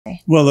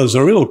Well, there's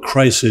a real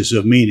crisis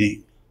of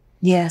meaning.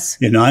 Yes.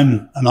 You know,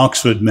 I'm an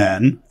Oxford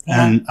man,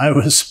 and I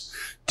was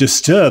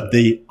disturbed.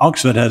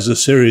 Oxford has a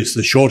series,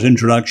 The Short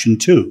Introduction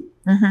to.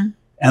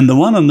 And the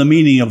one on the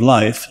meaning of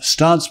life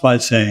starts by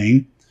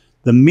saying,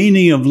 the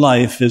meaning of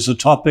life is a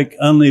topic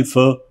only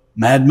for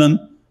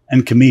madmen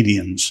and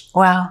comedians.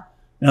 Wow.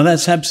 Now,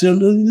 that's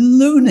absolutely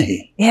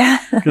loony. Yeah.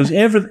 Because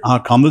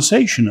our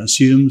conversation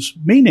assumes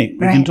meaning.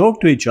 We can talk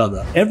to each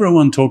other.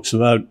 Everyone talks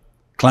about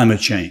climate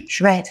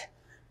change. Right.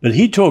 But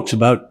he talks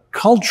about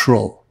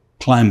cultural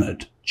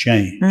climate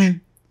change,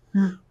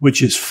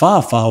 which is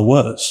far, far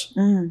worse.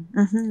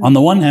 On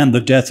the one hand, the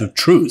death of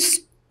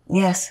truth.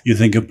 Yes. You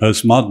think of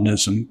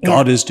postmodernism.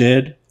 God is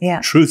dead.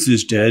 Truth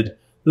is dead.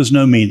 There's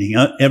no meaning.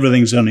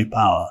 Everything's only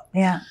power.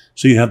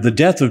 So you have the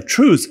death of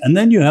truth, and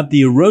then you have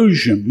the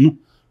erosion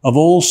of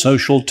all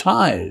social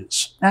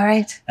ties. All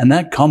right. And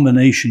that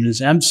combination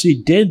is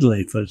absolutely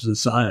deadly for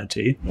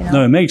society.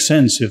 No, it makes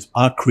sense if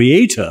our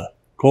Creator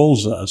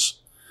calls us.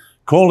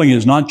 Calling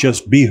is not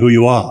just be who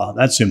you are.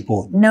 That's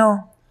important.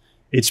 No.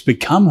 It's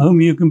become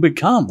whom you can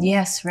become.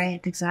 Yes,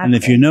 right, exactly. And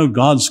if you know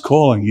God's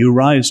calling, you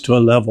rise to a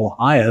level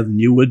higher than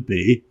you would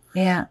be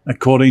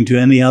according to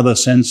any other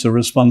sense of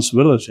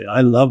responsibility.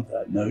 I love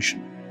that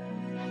notion.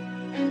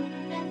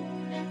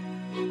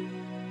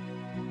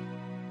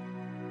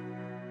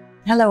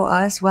 Hello,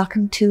 Oz.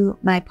 Welcome to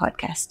my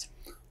podcast.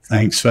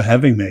 Thanks for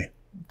having me.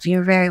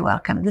 You're very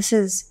welcome. This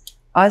is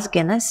Oz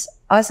Guinness.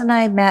 Oz and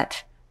I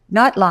met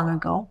not long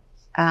ago.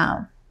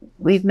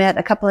 We've met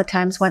a couple of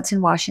times, once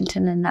in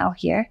Washington and now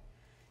here.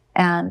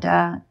 And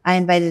I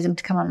invited him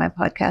to come on my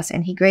podcast,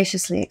 and he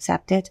graciously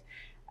accepted.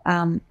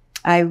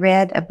 I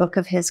read a book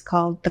of his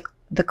called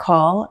The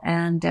Call,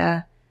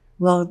 and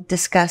we'll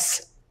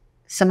discuss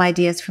some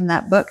ideas from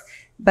that book.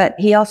 But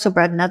he also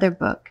brought another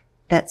book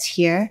that's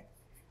here,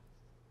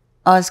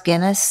 Oz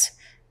Guinness,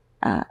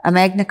 A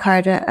Magna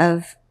Carta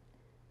of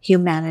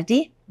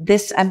Humanity.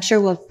 This, I'm sure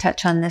we'll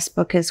touch on this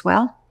book as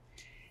well.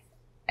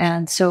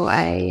 And so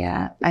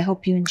I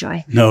hope you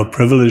enjoy. No,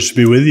 privilege to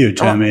be with you,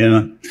 Tammy, and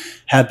I'm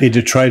happy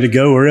to try to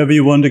go wherever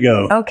you want to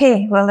go.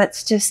 Okay, well,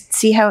 let's just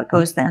see how it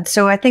goes then.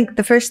 So I think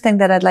the first thing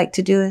that I'd like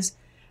to do is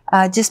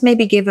just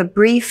maybe give a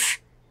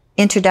brief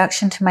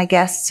introduction to my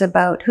guests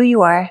about who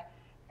you are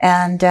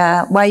and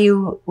why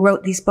you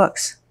wrote these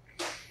books.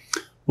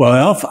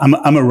 Well,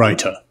 I'm a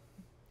writer.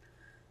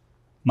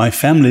 My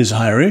family's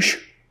Irish.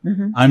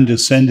 I'm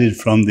descended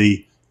from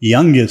the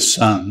youngest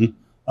son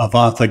of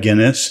Arthur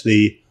Guinness,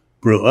 the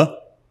brewer,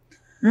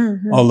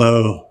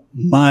 although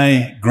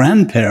my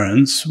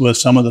grandparents were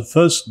some of the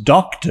first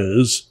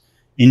doctors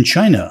in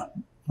China.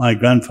 My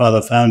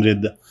grandfather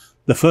founded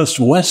the first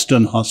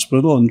Western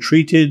hospital and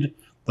treated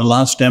the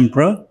last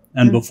emperor,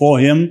 and before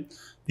him,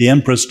 the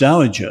Empress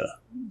Dowager.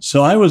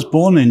 So I was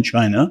born in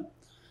China.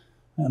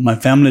 My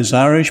family's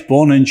Irish,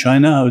 born in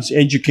China. I was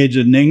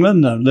educated in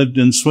England. I lived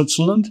in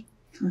Switzerland.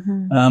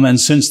 And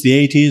since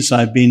the 80s,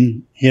 I've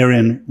been here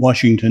in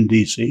Washington,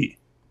 D.C.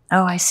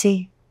 Oh, I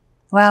see.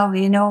 Well,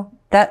 you know,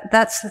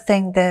 that's the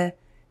thing, the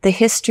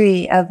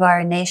history of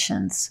our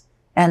nations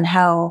and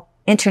how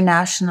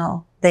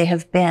international they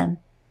have been,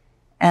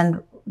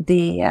 and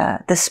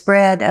the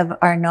spread of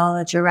our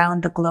knowledge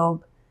around the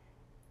globe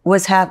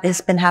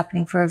has been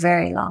happening for a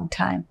very long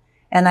time.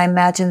 And I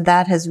imagine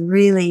that has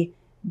really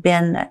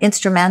been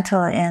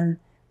instrumental in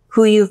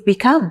who you've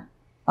become,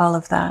 all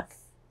of that.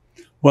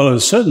 Well, it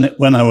was certainly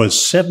when I was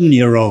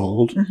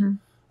 7-year-old,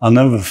 I'll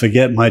never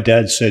forget my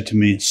dad said to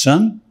me,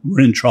 "Son, we're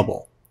in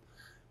trouble.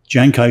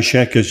 Chiang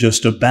Kai-shek has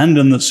just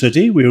abandoned the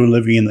city." We were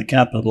living in the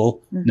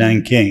capital,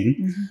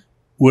 Nanking.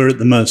 We're at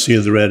the mercy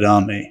of the Red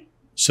Army.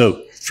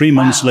 So 3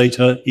 months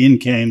later, in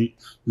came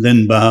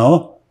Lin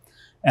Biao,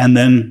 and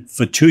then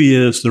for 2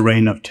 years, the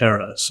Reign of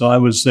Terror. So I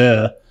was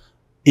there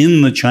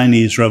in the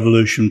Chinese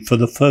Revolution for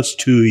the first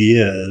 2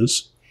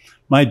 years.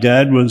 My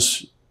dad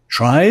was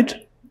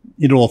tried.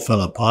 It all fell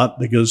apart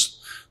because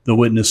the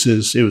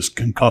witnesses, it was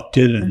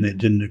concocted and they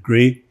didn't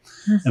agree.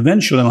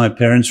 Eventually, my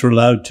parents were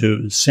allowed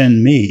to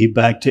send me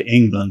back to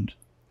England.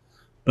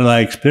 But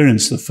I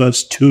experienced the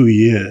first 2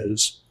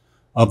 years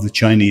of the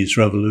Chinese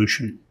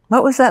Revolution.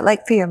 What was that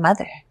like for your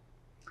mother?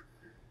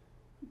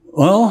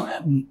 Well,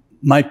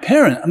 my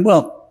parents,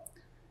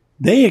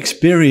 they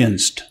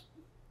experienced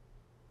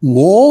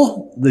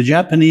war. The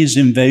Japanese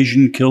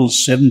invasion killed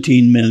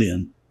 17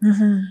 million.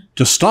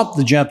 To stop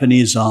the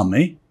Japanese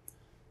army,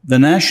 the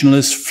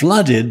nationalists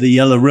flooded the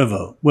Yellow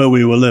River where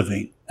we were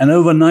living. And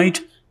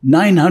overnight,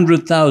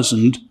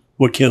 900,000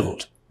 were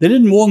killed. They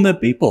didn't warn their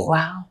people.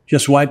 Wow.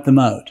 Just wiped them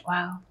out.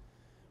 Wow.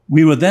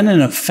 We were then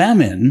in a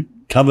famine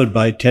covered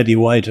by Teddy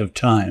White of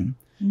Time,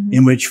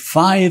 in which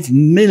 5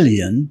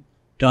 million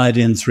died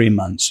in 3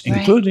 months,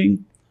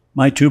 including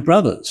my 2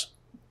 brothers.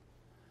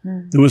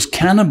 There was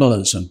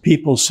cannibalism,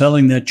 people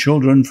selling their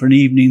children for an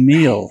evening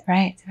meal.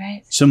 Right.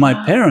 So my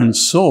parents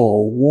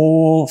saw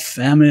war,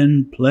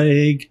 famine,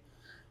 plague,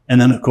 and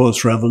then, of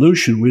course,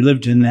 revolution. We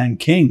lived in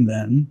Nanking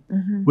then,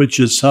 which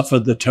had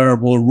suffered the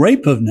terrible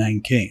rape of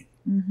Nanking.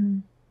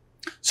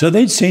 So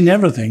they'd seen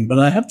everything. But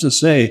I have to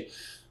say,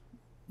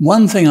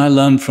 one thing I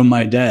learned from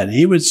my dad,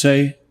 he would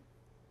say,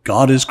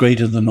 God is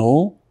greater than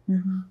all.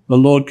 The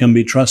Lord can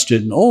be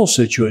trusted in all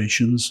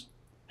situations.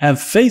 Have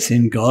faith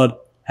in God,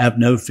 have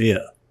no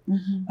fear.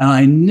 And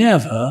I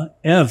never,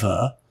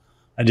 ever,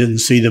 I didn't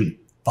see them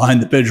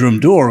behind the bedroom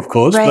door, of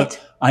course, but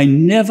I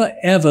never,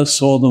 ever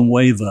saw them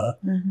waver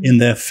in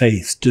their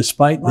faith,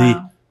 despite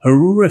the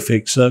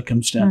horrific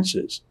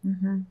circumstances.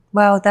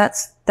 Well,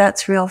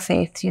 that's real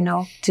faith, you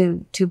know,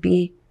 to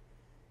be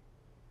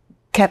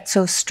kept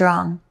so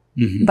strong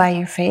by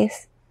your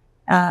faith.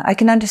 I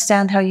can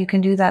understand how you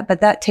can do that,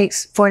 but that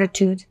takes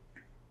fortitude,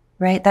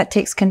 right? That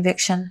takes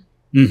conviction.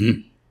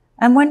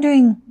 I'm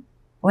wondering,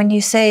 when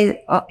you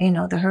say, you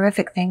know, the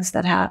horrific things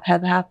that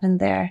have happened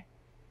there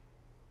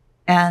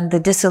and the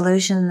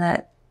disillusion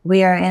that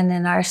we are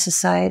in our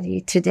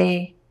society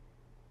today,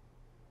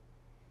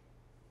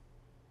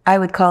 I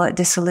would call it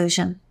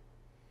disillusion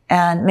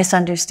and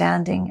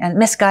misunderstanding and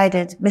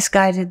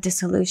misguided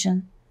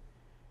disillusion.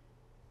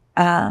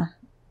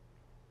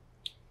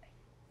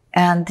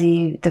 And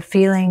the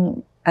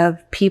feeling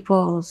of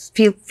people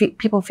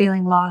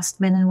feeling lost,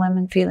 men and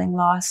women feeling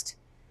lost,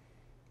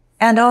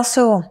 and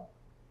also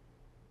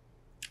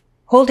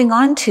holding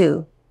on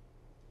to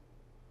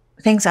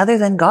things other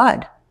than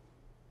God,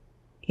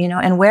 you know,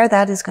 and where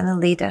that is going to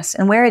lead us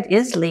and where it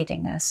is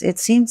leading us. It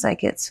seems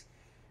like it's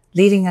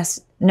leading us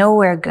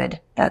nowhere good.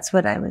 That's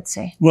what I would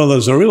say. Well,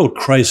 there's a real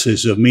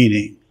crisis of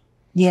meaning.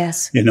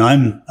 Yes. You know,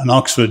 I'm an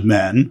Oxford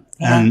man,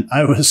 and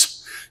I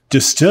was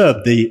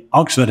disturbed.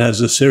 Oxford has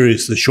a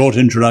series, The Short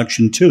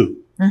Introduction To.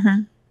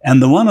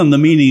 And the one on the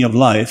meaning of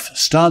life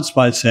starts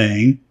by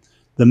saying,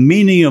 the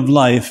meaning of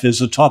life is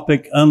a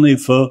topic only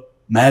for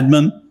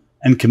madmen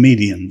and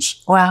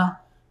comedians. Wow.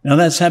 Now,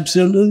 that's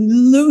absolutely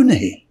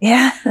loony.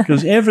 Yeah.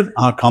 Because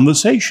our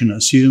conversation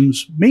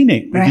assumes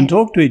meaning. We can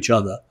talk to each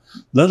other,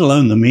 let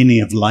alone the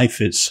meaning of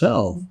life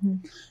itself.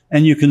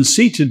 And you can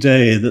see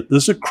today that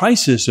there's a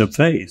crisis of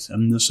faith,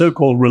 and the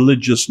so-called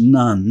religious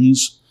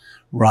nuns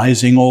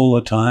rising all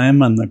the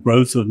time, and the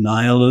growth of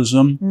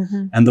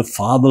nihilism, and the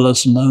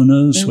fatherless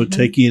loners who are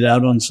taking it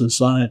out on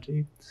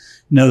society.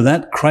 No,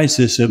 that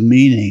crisis of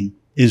meaning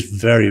is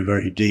very,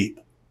 very deep.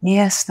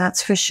 Yes,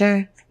 that's for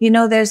sure. You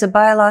know, there's a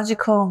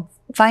biological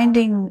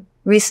finding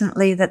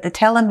recently that the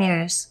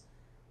telomeres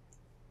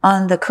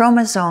on the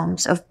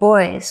chromosomes of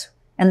boys,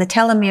 and the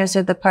telomeres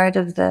are the part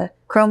of the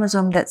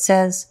chromosome that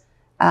says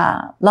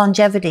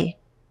longevity,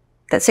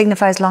 that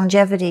signifies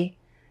longevity.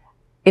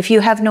 If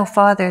you have no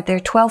father, they're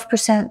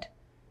 12%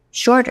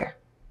 shorter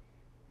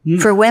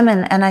for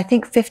women, and I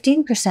think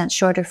 15%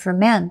 shorter for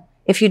men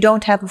if you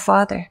don't have a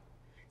father.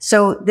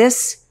 So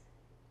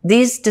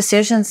these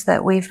decisions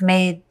that we've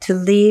made to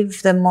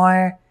leave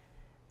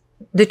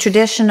the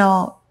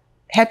traditional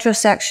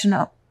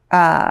heterosexual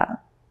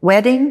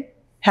wedding,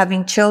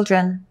 having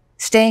children,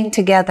 staying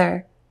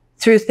together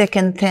through thick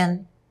and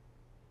thin,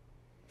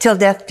 till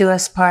death do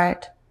us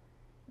part,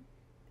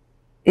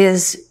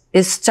 is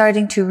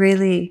starting to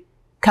really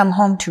come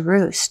home to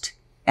roost,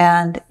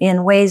 and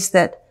in ways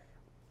that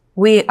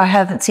we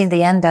haven't seen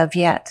the end of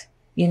yet.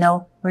 You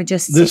know, we're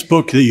just... This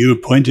book that you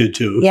pointed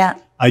to,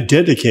 I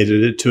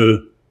dedicated it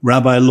to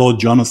Rabbi Lord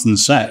Jonathan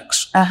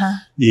Sacks,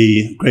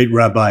 the great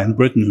rabbi in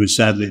Britain who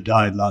sadly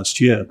died last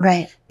year.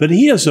 But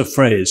he has a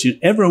phrase,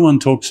 everyone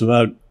talks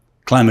about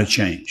climate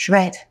change.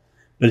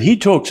 But he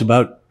talks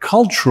about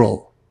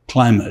cultural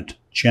climate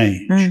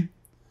change,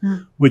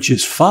 which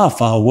is far,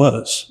 far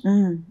worse.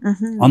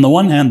 On the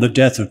one hand, the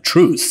death of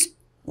truth.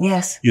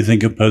 You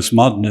think of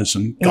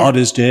postmodernism. God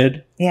is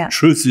dead.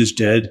 Truth is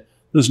dead.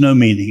 There's no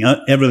meaning.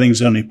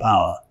 Everything's only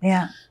power.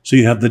 So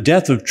you have the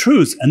death of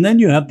truth, and then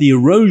you have the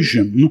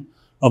erosion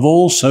of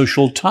all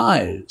social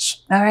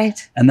ties.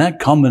 And that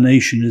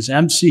combination is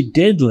absolutely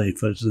deadly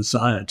for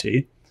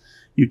society.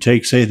 You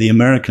take, say, the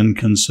American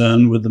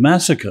concern with the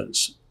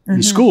massacres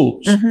in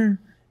schools.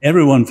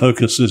 Everyone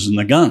focuses on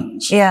the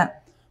guns.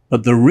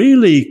 But the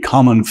really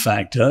common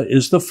factor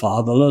is the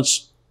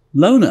fatherless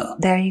loner.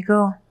 There you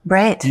go.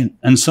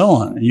 And so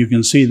on. And you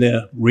can see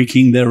they're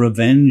wreaking their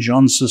revenge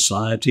on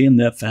society and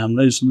their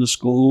families and the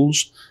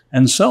schools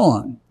and so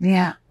on.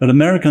 But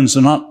Americans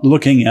are not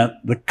looking at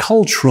the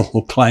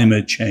cultural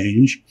climate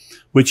change,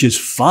 which is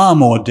far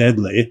more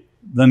deadly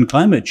than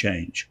climate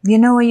change. You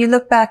know, when you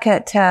look back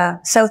at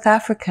South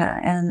Africa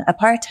and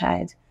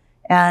apartheid,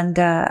 and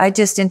I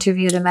just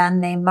interviewed a man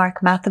named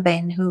Mark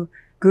Mathabane who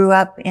grew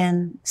up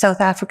in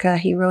South Africa.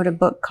 He wrote a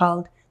book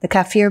called The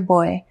Kafir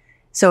Boy.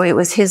 So it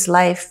was his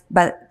life,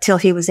 but till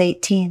he was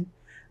 18,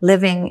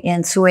 living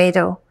in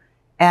Soweto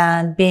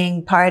and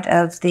being part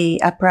of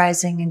the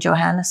uprising in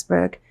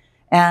Johannesburg.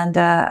 And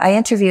I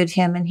interviewed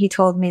him, and he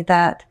told me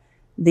that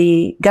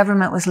the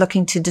government was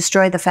looking to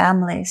destroy the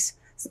families,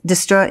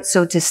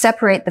 so to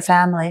separate the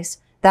families.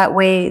 That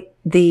way,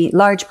 the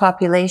large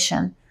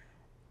population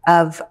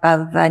of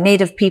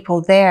native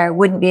people there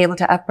wouldn't be able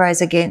to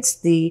uprise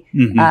against the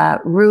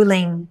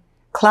ruling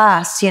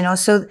class, you know.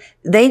 So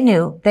they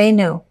knew.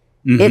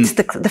 It's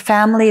the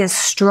family is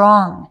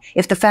strong.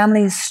 If the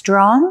family is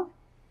strong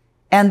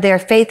and their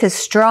faith is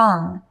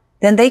strong,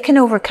 then they can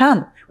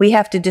overcome. we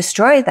have to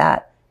destroy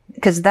that,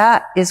 because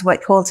that is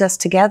what holds us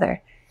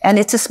together. And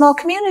it's a small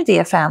community,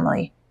 a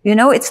family. You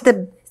know, it's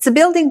the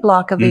building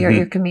block of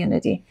your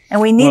community.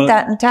 And we need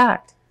that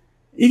intact.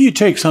 If you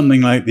take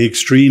something like the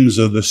extremes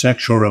of the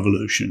sexual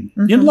revolution,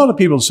 you know, a lot of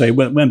people say,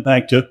 went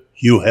back to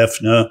Hugh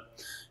Hefner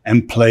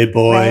and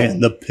Playboy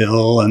and the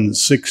pill and the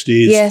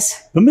 60s.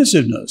 Yes.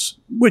 Permissiveness,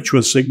 which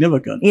was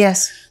significant.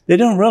 Yes. They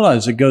don't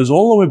realize it goes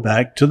all the way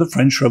back to the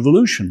French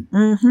Revolution.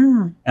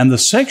 And the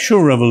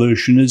sexual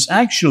revolution is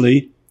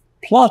actually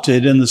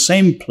plotted in the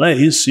same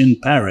place in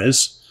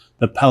Paris,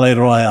 the Palais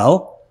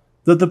Royal,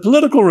 that the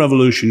political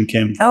revolution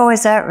came from. Oh,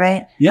 is that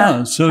right?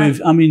 Yeah. So,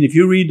 if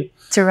you read,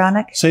 it's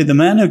ironic. Say, the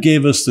man who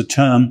gave us the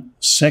term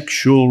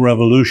sexual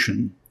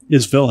revolution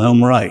is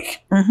Wilhelm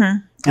Reich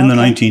in the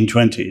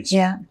 1920s.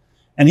 Yeah.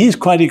 And he's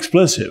quite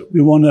explicit.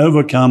 We want to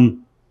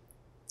overcome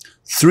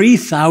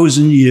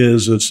 3,000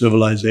 years of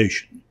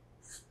civilization.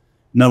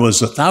 In other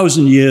words,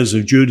 1,000 years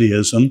of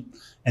Judaism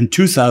and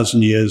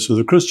 2,000 years of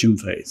the Christian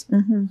faith.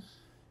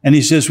 And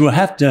he says we'll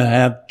have to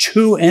have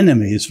two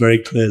enemies very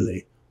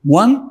clearly.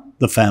 One,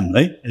 the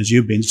family, as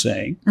you've been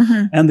saying,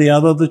 and the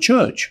other, the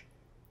church.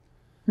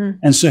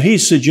 And so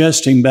he's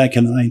suggesting back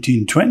in the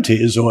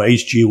 1920s, or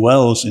H.G.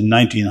 Wells in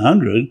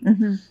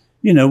 1900,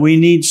 you know, we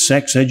need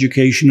sex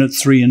education at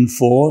 3 and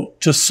 4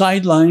 to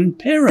sideline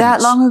parents.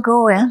 That long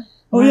ago,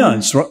 Oh,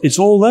 yeah, it's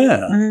all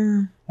there.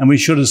 And we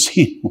should have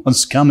seen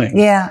what's coming.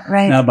 Yeah,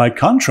 right. Now, by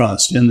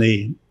contrast, in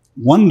the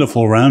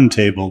wonderful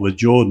roundtable with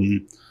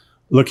Jordan,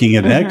 looking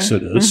at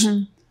Exodus,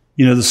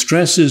 you know, the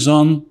stress is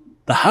on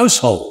the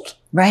household.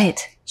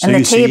 Right. So and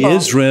you the table. see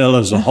Israel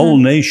as a whole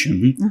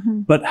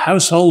nation, but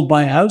household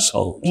by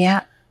household.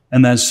 Yeah.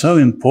 And that's so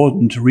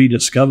important to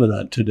rediscover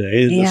that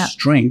today, the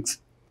strength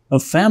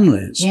of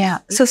families. Yeah.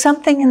 So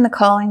something in the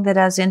calling that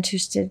I was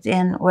interested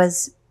in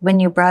was when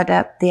you brought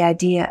up the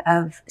idea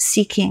of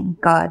seeking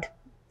God,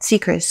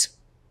 seekers.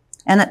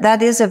 And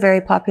that is a very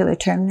popular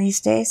term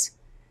these days,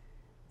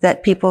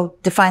 that people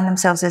define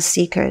themselves as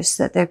seekers,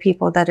 that they're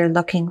people that are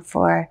looking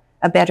for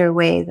a better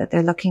way, that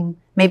they're looking,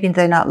 maybe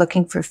they're not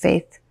looking for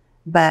faith,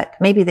 but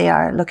maybe they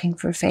are looking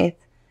for faith.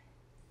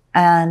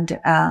 And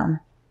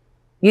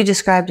you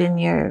described in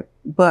your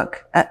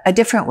book a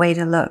different way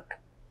to look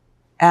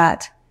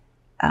at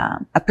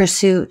a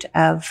pursuit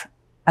of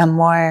a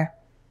more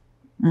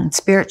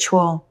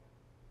spiritual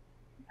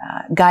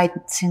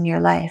guidance in your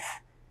life.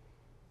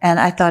 And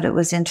I thought it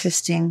was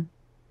interesting,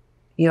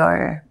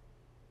 the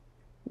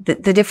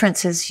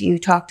differences you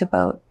talked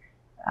about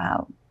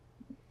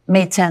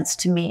made sense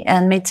to me,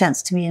 and made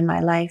sense to me in my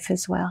life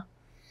as well.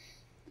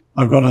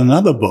 I've got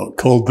another book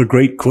called The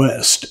Great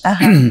Quest,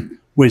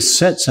 which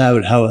sets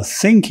out how a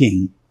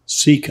thinking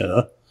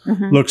seeker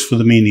looks for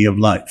the meaning of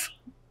life.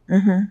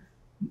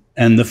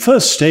 And the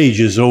first stage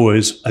is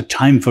always a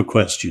time for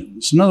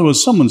questions. In other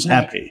words, someone's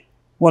happy.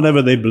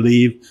 Whatever they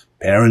believe,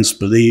 parents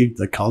believe,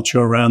 the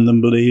culture around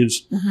them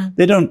believes,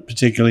 they don't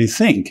particularly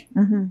think.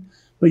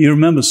 But you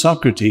remember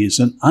Socrates,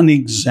 an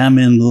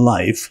unexamined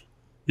life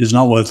is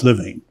not worth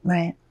living.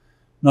 Right.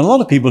 Now, a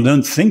lot of people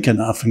don't think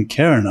enough and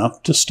care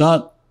enough to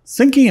start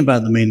thinking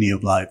about the meaning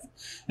of life.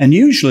 And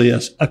usually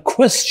a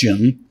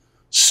question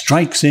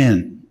strikes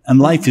in, and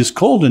life is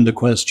called into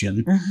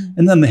question,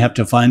 and then they have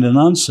to find an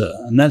answer.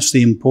 And that's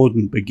the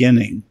important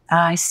beginning.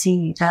 I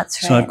see.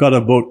 That's right. So I've got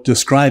a book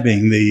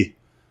describing the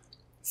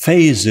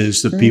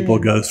phases that people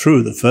go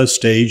through. The first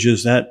stage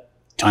is that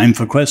time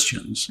for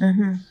questions.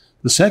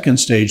 The second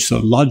stage, so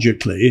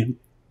logically,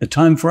 a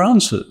time for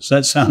answers.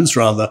 That sounds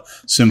rather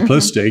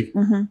simplistic,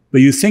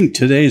 but you think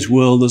today's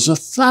world there's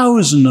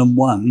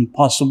 1,001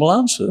 possible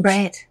answers.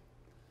 Right.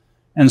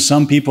 And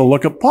some people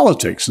look at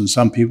politics and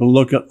some people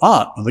look at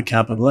art with a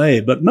capital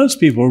A, but most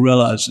people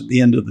realize at the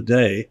end of the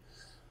day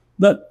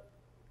that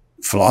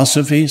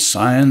philosophy,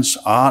 science,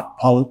 art,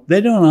 politics,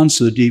 they don't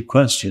answer the deep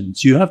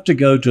questions. You have to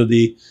go to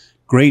the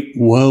great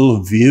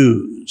world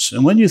views.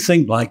 And when you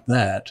think like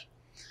that,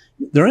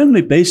 there are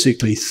only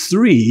basically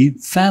 3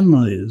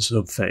 families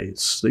of faith.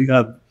 So you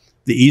have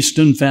the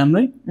Eastern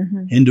family,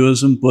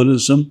 Hinduism,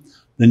 Buddhism,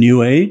 the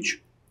New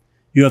Age.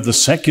 You have the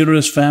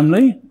secularist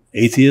family,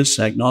 atheists,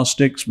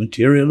 agnostics,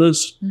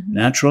 materialists,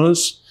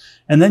 naturalists.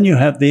 And then you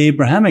have the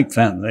Abrahamic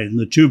family, and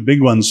the 2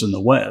 big ones in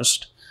the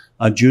West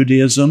are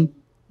Judaism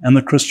and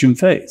the Christian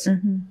faith.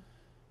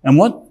 And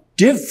what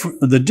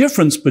the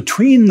difference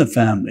between the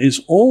families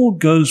all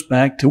goes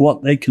back to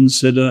what they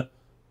consider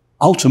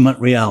ultimate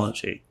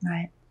reality.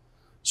 Right.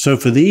 So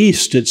for the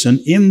East, it's an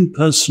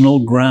impersonal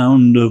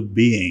ground of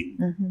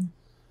being.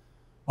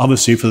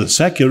 Obviously, for the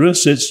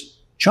secularists, it's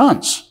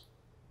chance.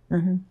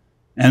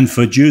 And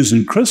for Jews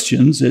and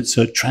Christians, it's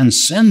a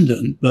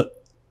transcendent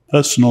but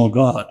personal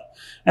God.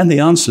 And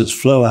the answers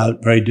flow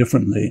out very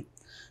differently,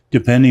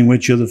 depending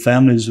which of the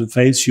families of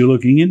faith you're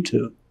looking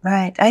into.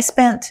 Right.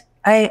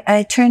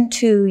 I turned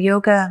to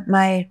yoga.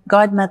 My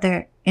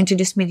godmother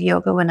introduced me to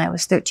yoga when I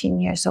was 13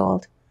 years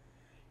old.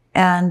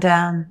 And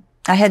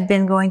I had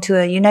been going to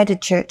a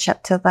United Church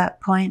up till that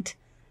point,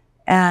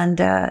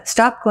 and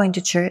stopped going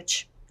to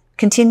church,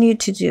 continued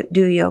to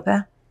do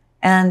yoga,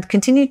 and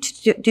continued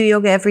to do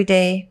yoga every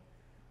day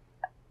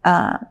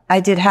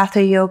I did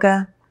Hatha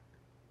yoga.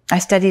 I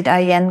studied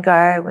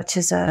Iyengar, which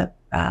is a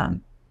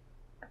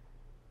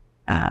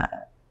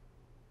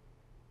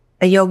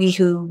yogi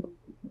who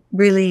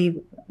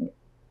really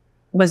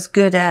was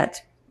good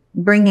at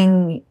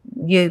bringing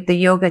the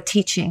yoga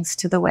teachings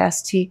to the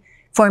West. He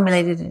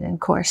formulated it in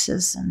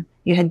courses, and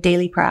you had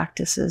daily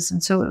practices.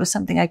 And so it was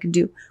something I could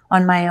do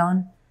on my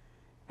own.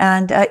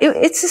 And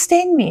it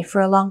sustained me for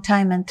a long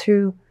time and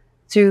through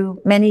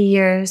many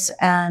years,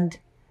 and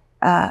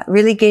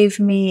really gave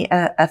me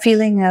a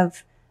feeling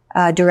of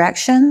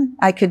direction.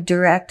 I could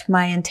direct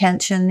my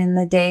intention in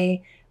the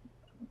day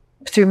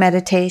through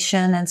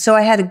meditation. And so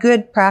I had a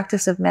good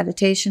practice of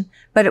meditation.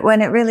 But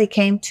when it really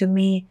came to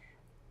me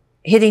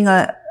hitting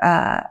a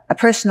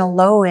personal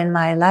low in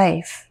my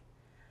life,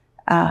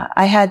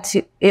 I had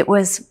to, it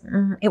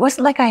wasn't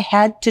like I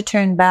had to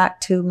turn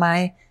back to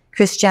my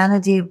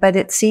Christianity, but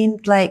it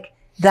seemed like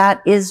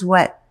that is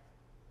what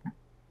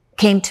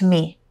came to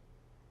me.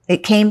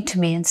 It came to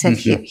me and said,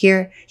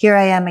 here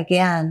I am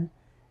again,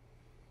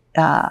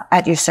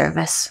 at your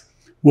service.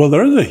 Well,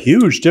 there is a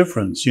huge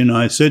difference. You know,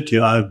 I said to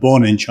you, I was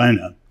born in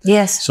China.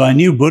 Yes. So I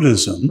knew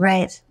Buddhism.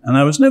 Right. And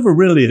I was never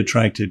really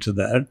attracted to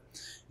that.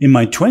 In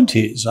my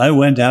 20s, I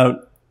went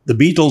out, the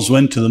Beatles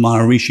went to the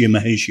Maharishi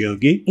Mahesh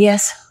Yogi.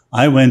 Yes.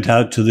 I went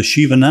out to the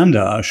Shivananda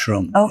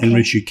ashram in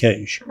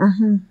Rishikesh.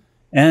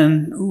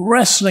 And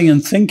wrestling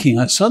and thinking,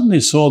 I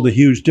suddenly saw the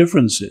huge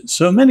differences.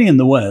 So many in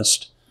the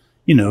West,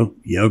 you know,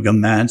 yoga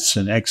mats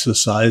and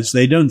exercise,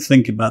 they don't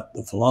think about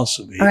the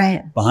philosophy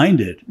behind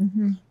it.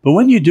 But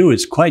when you do,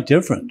 it's quite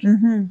different.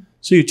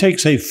 So you take,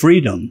 say,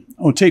 freedom,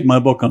 or take my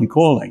book on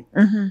calling.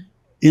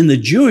 In the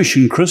Jewish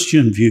and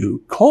Christian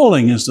view,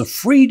 calling is the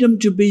freedom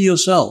to be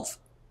yourself.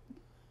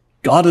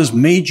 God has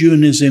made you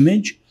in his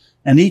image,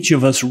 and each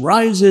of us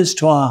rises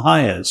to our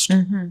highest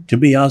to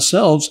be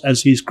ourselves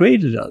as he's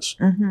created us.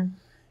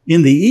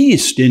 In the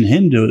East, in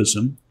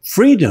Hinduism,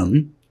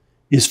 freedom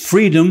is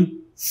freedom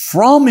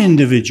from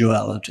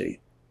individuality.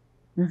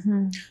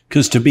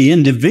 Because to be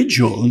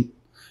individual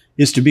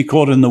is to be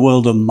caught in the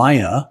world of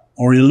Maya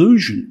or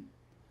illusion.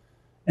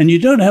 And you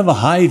don't have a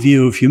high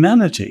view of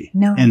humanity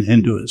in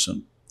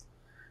Hinduism.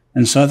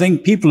 And so I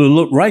think people who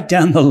look right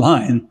down the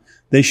line,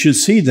 they should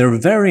see there are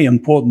very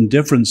important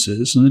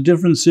differences, and the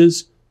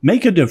differences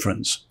make a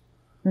difference.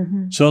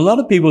 So a lot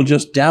of people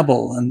just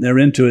dabble and they're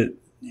into it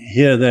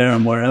here, there,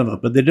 and wherever,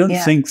 but they don't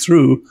think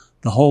through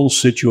the whole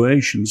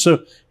situation.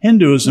 So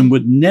Hinduism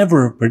would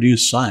never have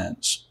produced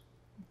science.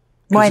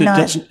 Why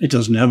not? It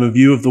doesn't have a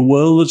view of the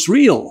world that's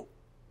real.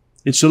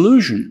 It's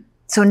illusion.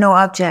 So no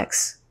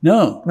objects.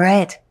 No.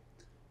 Right.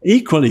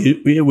 Equally,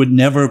 it would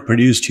never have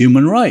produced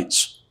human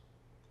rights.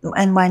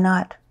 And why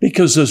not?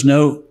 Because there's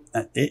no,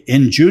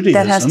 in Judaism,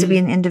 that has to be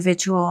an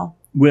individual.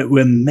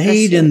 We're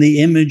made in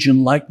the image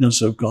and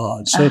likeness of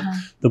God. So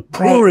the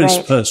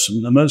poorest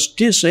person, the most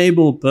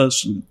disabled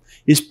person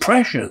is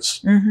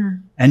precious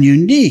and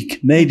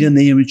unique, made in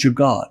the image of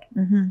God.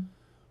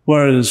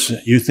 Whereas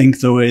you think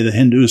the way the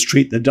Hindus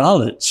treat the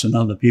Dalits and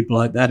other people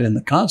like that in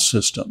the caste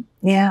system,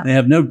 they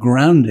have no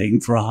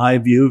grounding for a high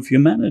view of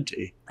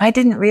humanity. I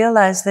didn't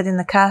realize that in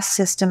the caste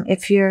system,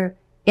 if you're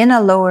in a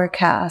lower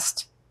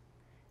caste,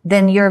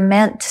 then you're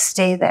meant to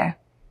stay there.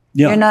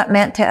 You're not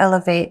meant to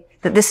elevate,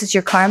 that this is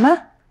your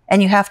karma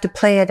and you have to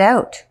play it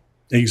out.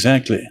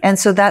 Exactly. And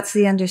so that's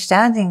the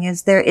understanding,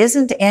 is there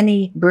isn't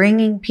any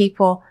bringing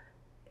people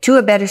to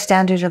a better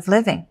standard of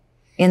living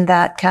in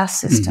that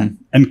caste system.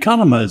 And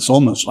karma is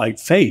almost like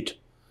fate,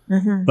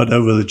 but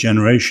over the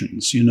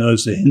generations. You know,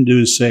 as the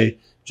Hindus say,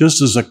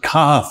 just as a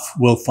calf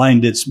will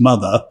find its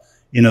mother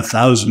in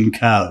 1,000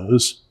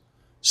 cows,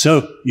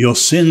 so your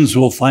sins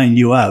will find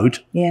you out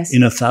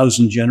in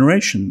 1,000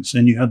 generations.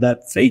 And you have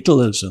that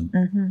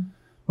fatalism.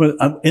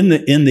 Well, in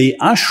the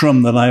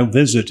ashram that I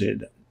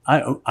visited,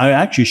 I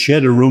actually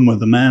shared a room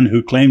with a man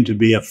who claimed to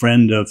be a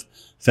friend of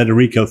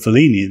Federico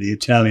Fellini, the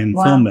Italian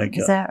filmmaker.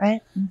 Is that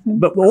right?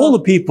 But all the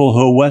people who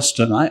are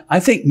Western, I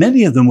think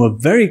many of them were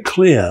very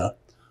clear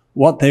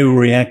what they were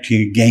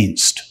reacting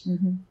against.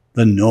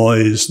 The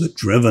noise, the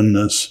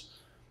drivenness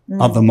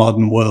of the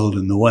modern world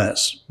in the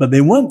West. But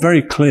they weren't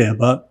very clear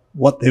about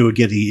what they were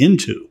getting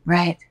into.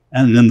 Right.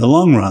 And in the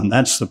long run,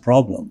 that's the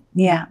problem.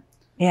 Yeah.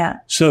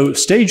 So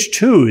stage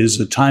 2 is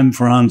a time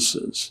for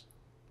answers.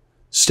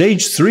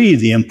 Stage 3,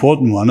 the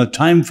important one, a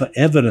time for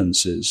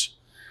evidences.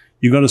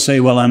 You've got to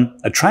say, well, I'm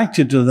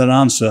attracted to that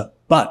answer,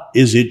 but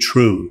is it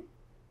true?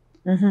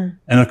 And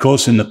of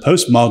course, in the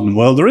postmodern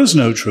world, there is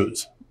no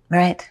truth.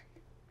 Right.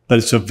 But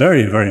it's a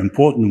very, very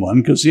important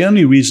one, because the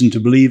only reason to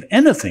believe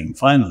anything,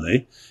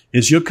 finally,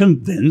 is you're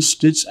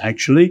convinced it's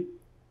actually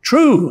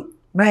true.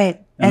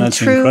 Right. And that's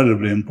true,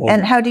 incredibly important.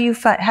 And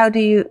how do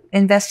you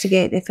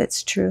investigate if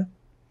it's true?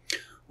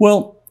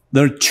 Well,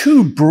 there are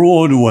two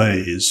broad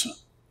ways.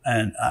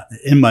 And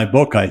in my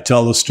book, I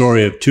tell the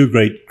story of two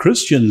great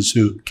Christians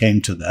who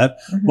came to that.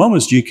 One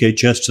was G.K.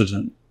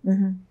 Chesterton.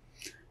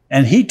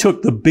 And he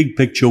took the big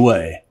picture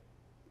way.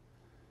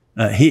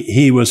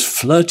 He was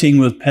flirting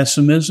with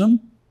pessimism.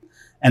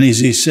 And as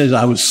he says,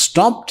 I was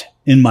stopped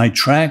in my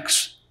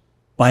tracks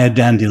by a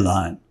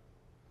dandelion.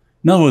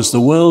 In other words, the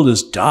world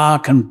is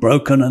dark and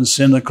broken and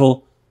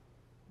cynical,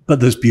 but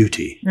there's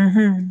beauty.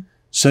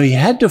 So he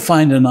had to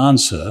find an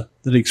answer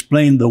that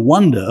explained the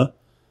wonder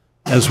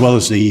as well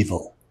as the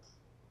evil.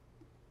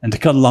 And to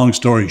cut a long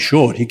story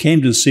short, he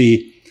came to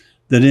see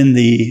that in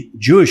the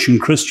Jewish and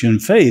Christian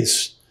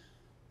faiths,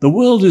 the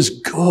world is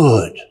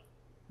good,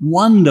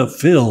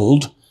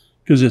 wonder-filled,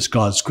 because it's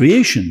God's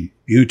creation,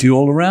 beauty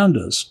all around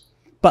us.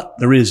 But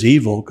there is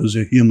evil because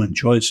of human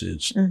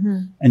choices.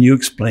 And you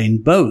explain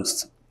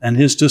both. And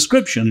his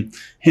description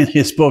in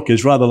his book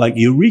is rather like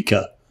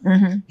eureka.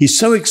 He's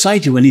so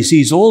excited when he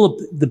sees all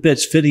of the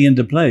bits fitting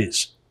into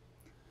place.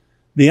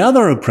 The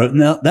other approach,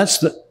 now that's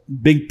the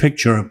big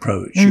picture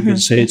approach. You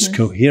could say it's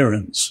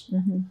coherence.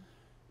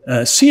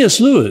 C.S.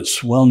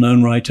 Lewis,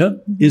 well-known writer,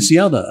 is the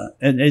other,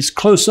 and it's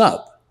close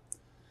up.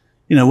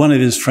 You know, one of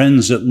his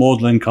friends at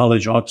Magdalen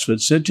College,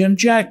 Oxford, said to him,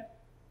 Jack,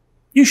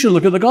 you should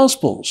look at the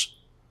Gospels.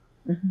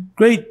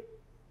 Great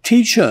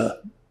teacher.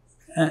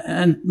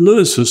 And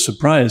Lewis was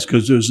surprised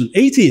because there was an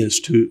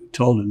atheist who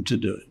told him to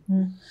do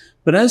it.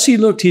 But as he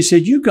looked, he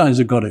said, you guys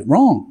have got it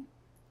wrong.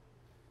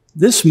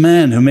 This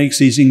man who makes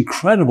these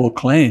incredible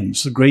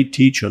claims, the great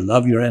teacher,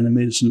 love your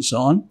enemies and so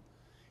on,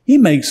 he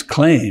makes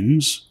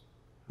claims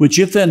which,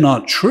 if they're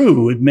not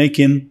true, would make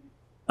him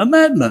a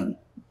madman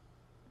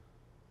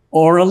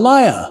or a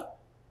liar.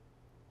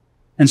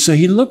 And so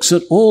he looks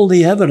at all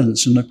the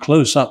evidence in a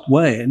close-up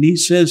way, and he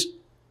says,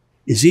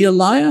 is he a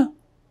liar?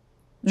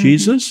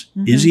 Jesus?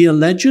 Is he a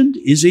legend?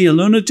 Is he a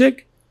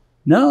lunatic?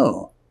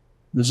 No.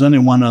 There's only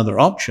one other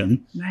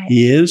option.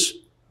 He is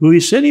who he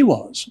said he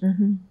was,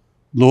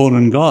 Lord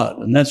and God.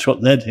 And that's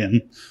what led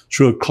him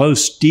through a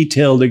close,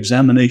 detailed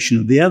examination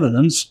of the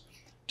evidence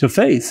to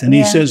faith. And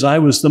he says, I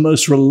was the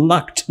most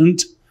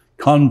reluctant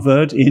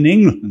convert in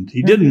England.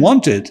 He didn't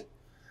want it.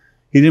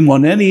 He didn't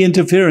want any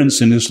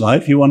interference in his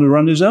life. He wanted to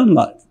run his own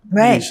life.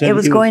 It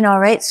was going all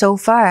right so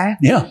far.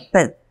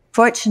 But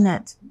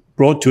fortunate.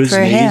 Brought to his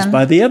knees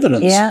by the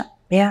evidence.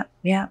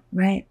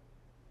 Right.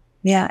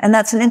 And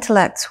that's an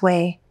intellect's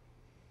way.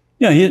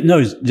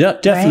 It's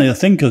definitely a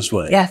thinker's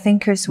way.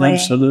 Thinker's way.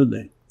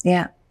 Absolutely.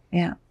 And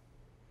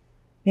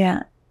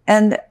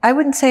I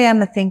wouldn't say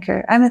I'm a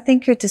thinker. I'm a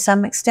thinker to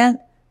some extent,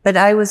 but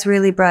I was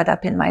really brought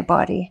up in my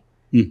body.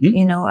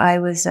 You know, I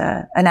was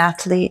an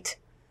athlete.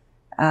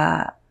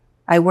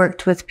 I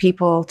worked with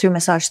people through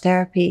massage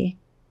therapy,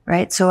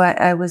 right? So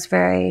I was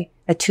very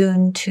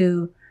attuned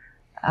to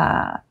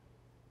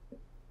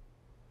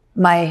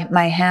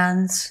my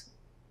hands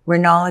were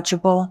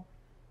knowledgeable.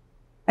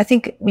 I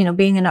think, you know,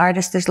 being an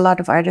artist, there's a lot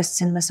of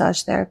artists in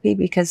massage therapy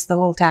because the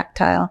whole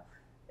tactile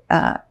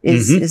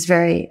is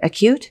very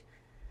acute.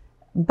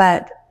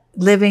 But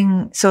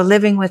living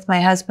with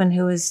my husband,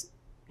 who was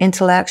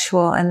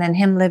intellectual, and then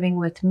him living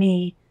with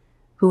me,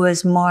 who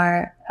was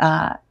more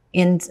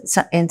in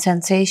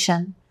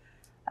sensation,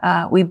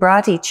 we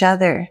brought each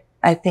other,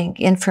 I think,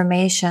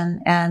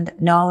 information and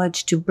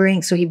knowledge to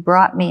bring. So he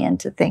brought me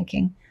into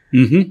thinking.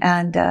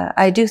 And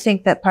I do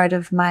think that part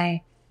of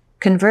my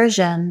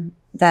conversion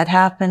that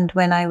happened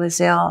when I was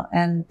ill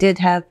and did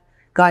have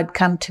God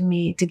come to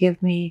me to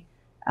give me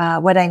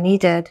what I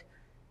needed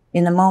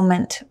in the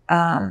moment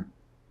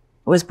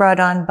was brought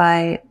on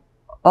by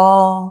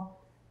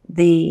all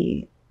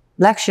the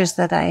lectures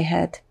that I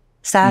had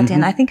sat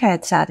in. I think I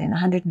had sat in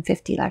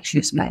 150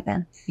 lectures by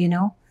then, you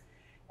know,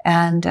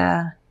 and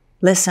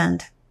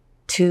listened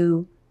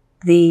to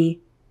the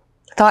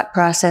thought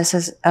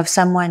processes of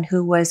someone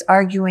who was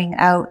arguing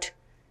out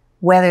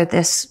whether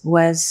this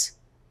was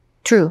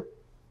true.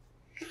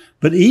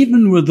 But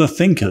even with the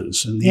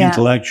thinkers and the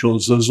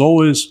intellectuals, there's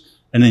always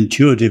an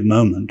intuitive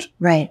moment,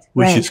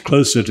 which is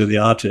closer to the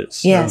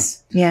artist.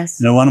 Yes. You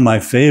know, one of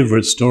my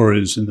favorite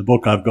stories in the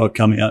book I've got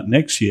coming out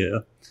next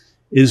year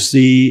is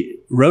the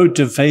Road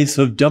to Faith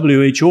of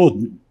W.H.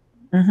 Auden.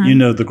 You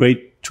know, the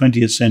great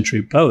 20th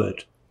century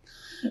poet.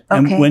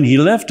 And when he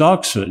left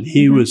Oxford,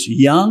 he was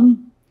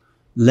young,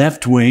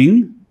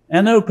 left-wing,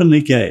 and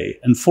openly gay,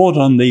 and fought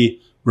on the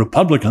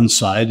Republican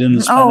side in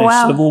the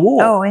Spanish Civil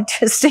War. Oh,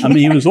 interesting. I mean,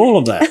 he was all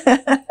of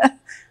that.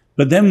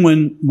 But then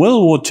when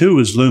World War II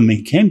was looming,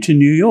 he came to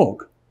New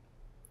York.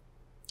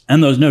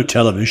 And there was no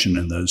television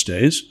in those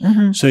days.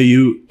 So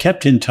you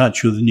kept in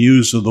touch with the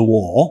news of the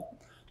war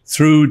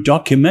through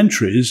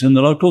documentaries in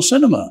the local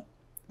cinema.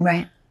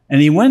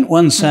 And he went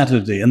one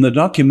Saturday, and the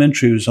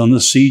documentary was on the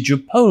siege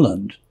of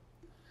Poland.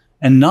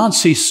 And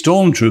Nazi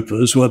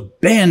stormtroopers were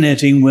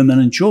bayoneting women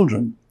and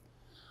children.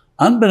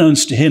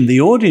 Unbeknownst to him,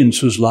 the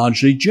audience was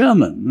largely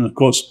German. And of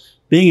course,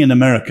 being in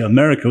America,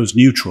 America was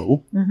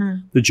neutral.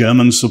 The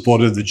Germans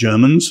supported the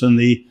Germans, and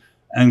the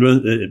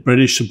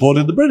British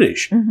supported the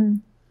British.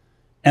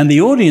 And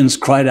the audience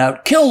cried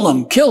out, kill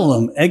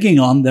them, egging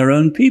on their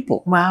own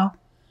people.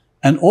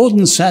 And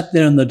Auden sat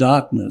there in the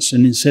darkness,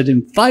 and he said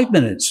in 5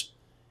 minutes,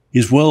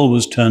 his world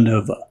was turned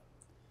over.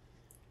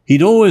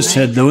 He'd always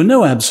said there were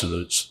no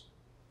absolutes.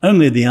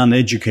 Only the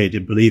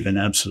uneducated believe in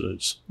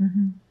absolutes.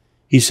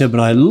 He said, but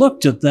I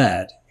looked at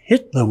that.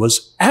 Hitler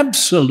was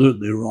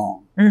absolutely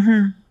wrong.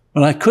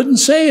 But I couldn't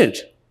say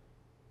it.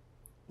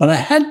 But I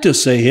had to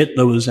say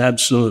Hitler was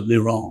absolutely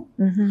wrong.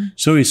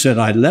 So he said,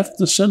 I left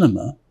the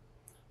cinema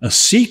a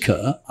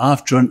seeker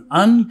after an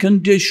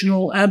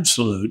unconditional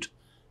absolute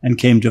and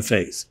came to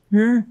faith.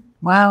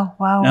 Wow,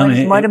 wow. I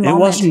mean, what a moment. It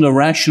wasn't a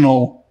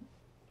rational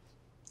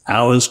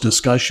hours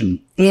discussion.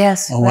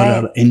 Yes, or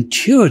whatever. right.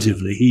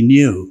 Intuitively, he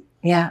knew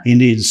he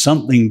needed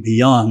something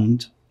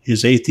beyond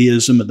his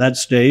atheism at that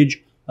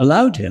stage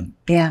allowed him.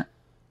 Yeah.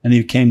 And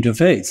he came to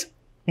faith.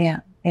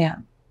 Yeah, yeah.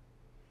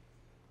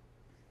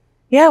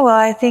 Yeah, well,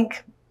 I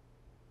think,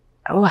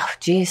 oh,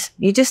 geez,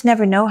 you just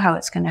never know how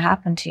it's going to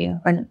happen to you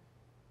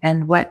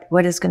and what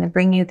is going to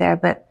bring you there.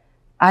 But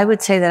I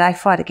would say that I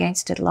fought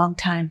against it a long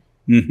time.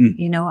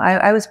 You know,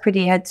 I was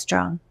pretty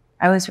headstrong.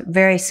 I was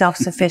very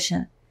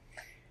self-sufficient,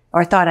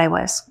 or thought I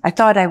was. I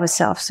thought I was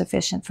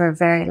self-sufficient for a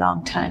very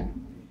long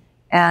time.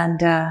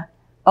 And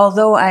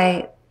although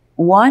I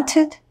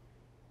wanted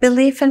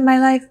belief in my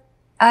life,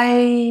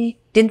 I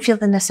didn't feel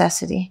the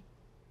necessity.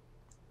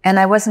 And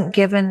I wasn't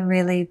given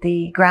really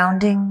the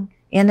grounding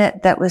in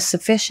it that was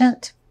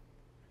sufficient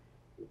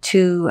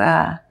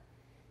to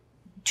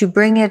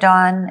bring it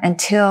on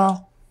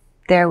until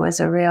there was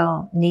a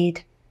real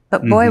need.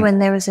 But boy, when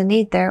there was a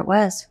need, there it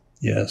was.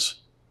 Yes.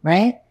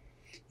 Right?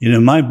 You know,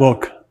 my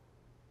book,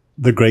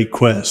 The Great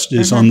Quest,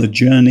 is on the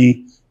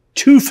journey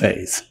to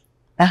faith.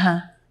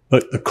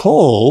 But the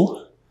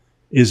call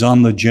is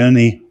on the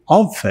journey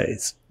of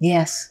faith.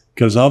 Yes.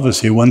 Because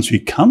obviously once we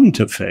come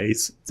to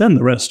faith, then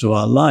the rest of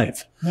our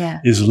life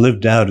is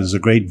lived out as a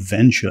great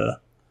venture.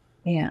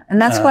 Yeah.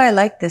 And that's why I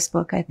like this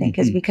book, I think,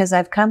 is because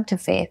I've come to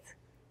faith.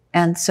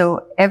 And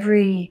so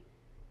every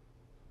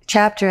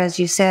chapter, as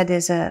you said,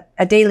 is a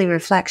daily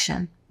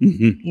reflection,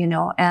 you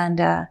know, and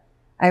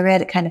I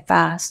read it kind of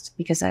fast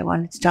because I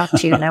wanted to talk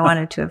to you and I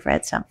wanted to have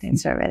read something.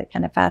 So I read it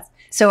kind of fast.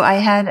 So I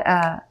had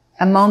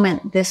a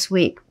moment this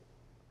week.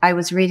 I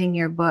was reading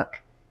your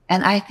book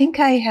and I think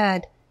I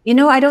had, you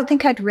know, I don't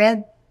think I'd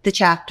read the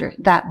chapter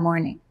that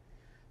morning,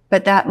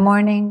 but that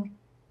morning,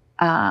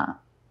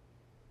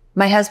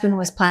 my husband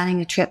was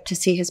planning a trip to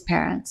see his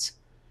parents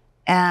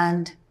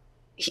and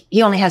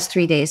he only has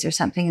 3 days or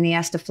something and he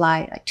has to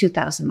fly like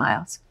 2,000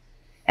 miles.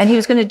 And he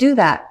was going to do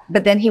that.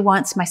 But then he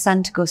wants my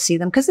son to go see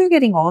them because they're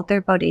getting old. They're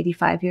about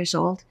 85 years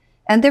old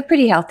and they're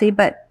pretty healthy,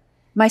 but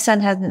my son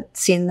hasn't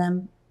seen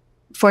them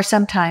for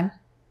some time.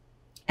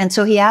 And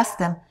so he asked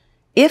them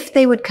if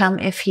they would come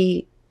if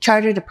he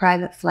chartered a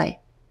private flight.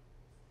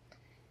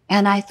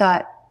 And I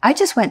thought, I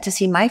just went to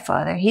see my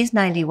father. He's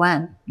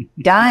 91,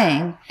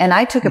 dying. And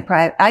I took a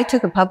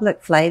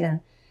public flight and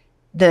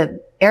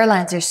the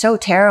airlines are so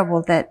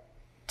terrible that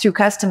through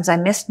customs, I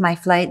missed my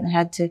flight and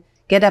had to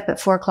get up at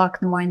 4 o'clock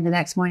in the morning the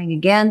next morning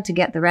again to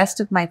get the rest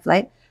of my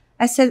flight.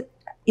 I said,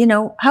 you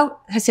know,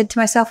 I said to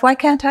myself, why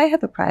can't I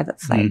have a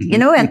private flight? You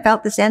know, and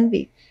felt this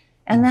envy.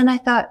 And then I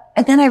thought,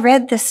 and then I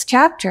read this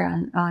chapter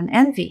on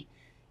envy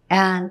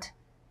and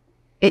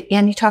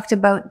you talked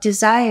about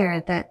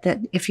desire, that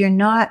if you're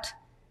not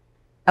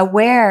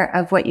aware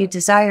of what you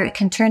desire, it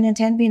can turn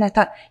into envy. And I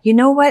thought, you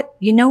know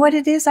what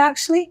it is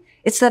actually?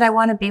 It's that I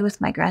want to be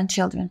with my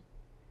grandchildren.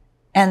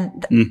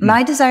 And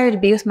my desire to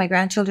be with my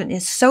grandchildren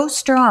is so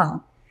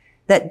strong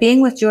that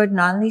being with Jordan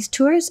on these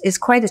tours is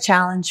quite a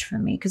challenge for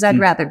me because I'd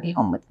rather be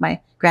home with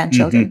my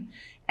grandchildren.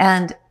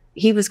 And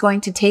he was going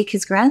to take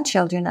his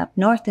grandchildren up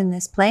north in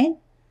this plane.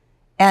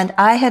 And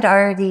I had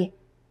already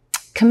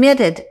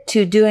committed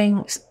to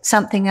doing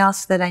something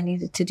else that I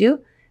needed to do.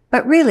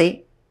 But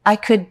really, I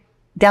could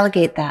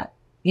delegate that.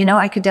 You know,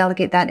 I could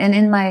delegate that. And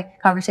in my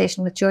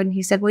conversation with Jordan,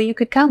 he said, well, you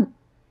could come.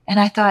 And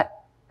I thought,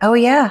 oh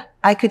yeah,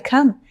 I could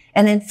come.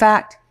 And in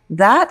fact,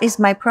 that is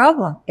my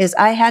problem, is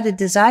I had a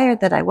desire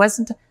that I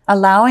wasn't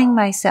allowing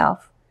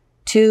myself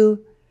to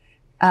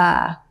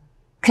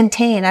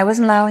contain. I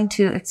wasn't allowing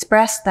to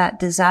express that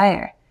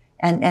desire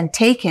and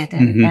take it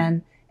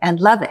and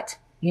love it,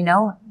 you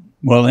know?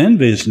 Well,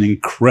 envy is an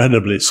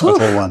incredibly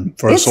subtle one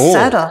for us all. It's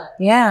subtle,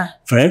 yeah.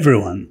 For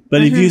everyone.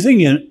 But if you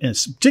think,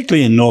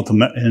 particularly in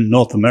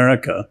North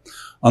America,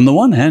 on the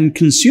one hand,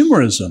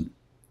 consumerism.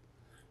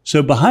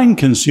 So behind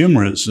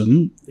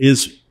consumerism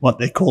is what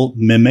they call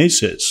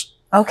mimesis.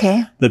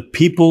 Okay. That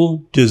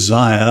people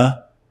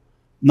desire,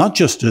 not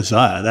just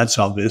desire, that's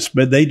obvious,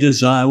 but they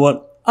desire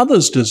what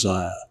others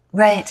desire.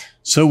 Right.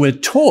 So we're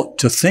taught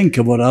to think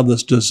of what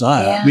others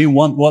desire. Yeah. We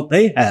want what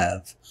they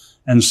have,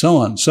 and so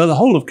on. So the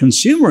whole of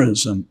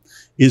consumerism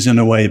is in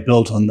a way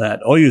built on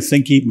that. Or you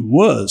think even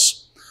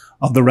worse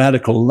of the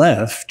radical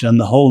left and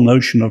the whole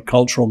notion of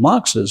cultural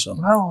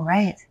Marxism. Oh,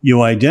 right.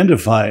 You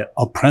identify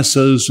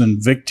oppressors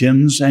and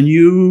victims and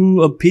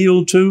you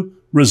appeal to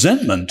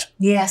resentment.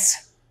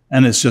 Yes.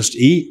 And it's just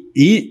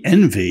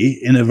envy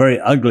in a very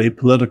ugly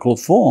political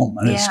form.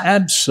 And it's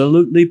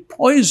absolutely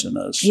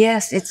poisonous.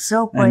 Yes, it's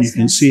so poisonous. And you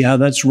can see how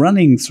that's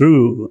running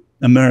through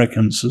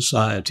American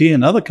society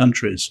and other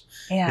countries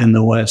in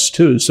the West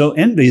too. So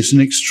envy is an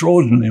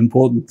extraordinarily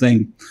important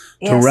thing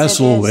to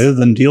wrestle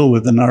with and deal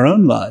with in our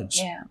own lives.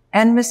 Yeah.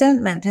 And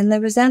resentment. And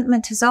the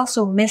resentment is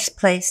also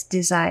misplaced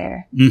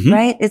desire,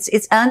 right?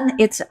 It's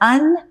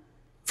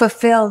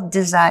unfulfilled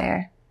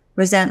desire.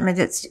 Resentment,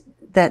 it's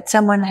that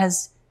someone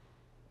has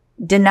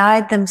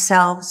denied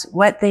themselves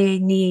what they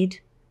need.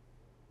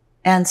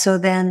 And so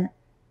then,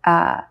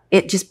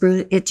 it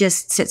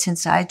just sits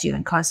inside you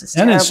and causes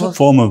terrible. And it's a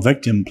form of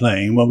victim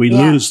playing where we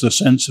lose the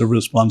sense of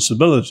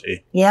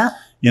responsibility. Yeah.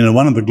 You know,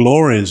 one of the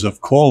glories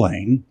of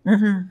calling,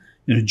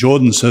 you know,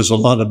 Jordan says a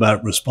lot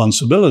about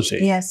responsibility.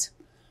 Yes.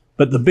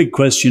 But the big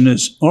question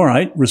is, all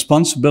right,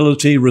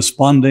 responsibility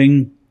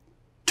responding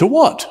to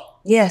what?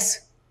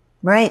 Yes.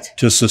 Right.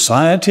 To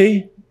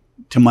society?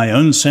 To my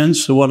own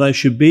sense of what I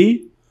should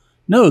be?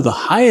 No, the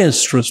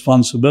highest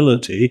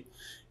responsibility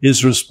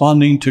is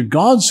responding to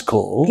God's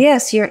call.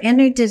 Yes, your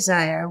inner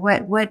desire.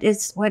 What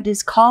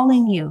is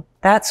calling you?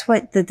 That's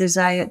what the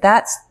desire,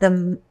 that's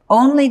the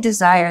only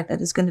desire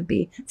that is going to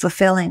be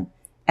fulfilling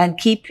and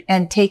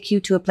take you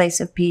to a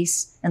place of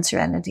peace and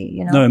serenity,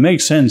 you know? No, it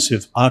makes sense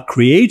if our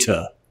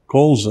Creator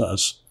calls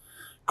us.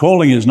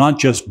 Calling is not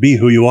just be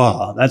who you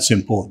are. That's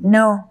important.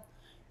 No.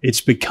 It's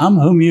become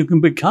whom you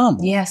can become.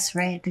 Yes,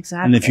 right,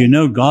 exactly. And if you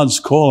know God's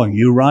calling,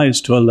 you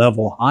rise to a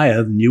level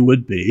higher than you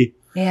would be.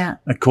 Yeah.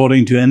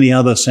 According to any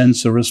other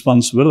sense of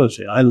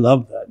responsibility. I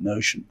love that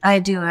notion. I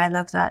do. I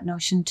love that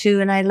notion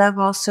too. And I love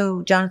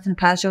also, Jonathan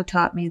Pajot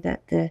taught me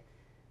that the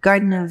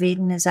Garden of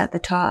Eden is at the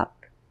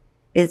top.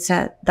 It's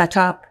at the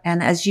top.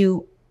 And as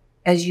you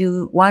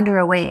wander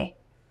away,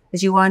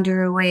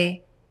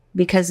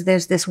 because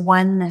there's this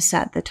oneness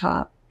at the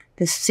top,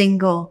 this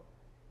single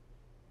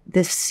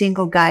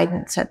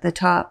guidance at the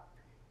top.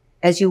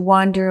 As you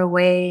wander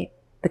away,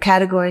 the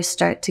categories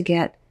start to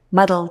get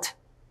muddled.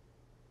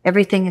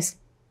 Everything is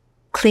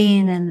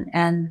clean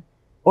and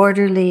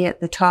orderly at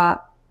the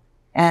top,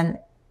 and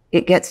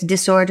it gets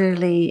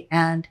disorderly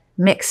and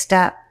mixed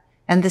up.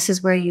 And this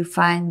is where you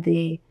find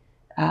the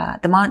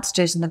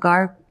monsters and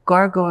the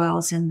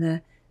gargoyles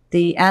and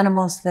the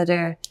animals that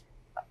are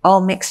all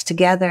mixed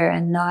together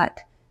and not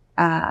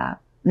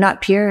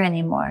pure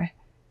anymore.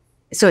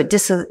 So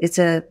it's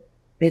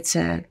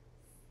a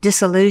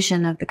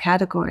disillusion of the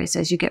categories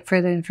as you get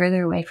further and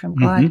further away from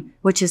God,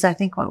 which is, I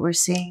think, what we're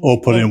seeing.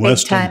 Or put in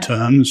Western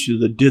terms,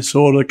 the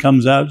disorder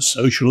comes out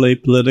socially,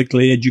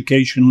 politically,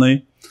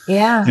 educationally.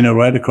 Yeah. You know,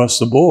 right across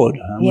the board.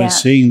 And we're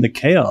seeing the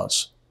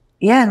chaos.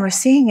 Yeah, and we're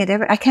seeing it.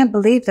 I can't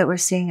believe that we're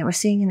seeing it. We're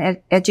seeing it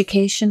in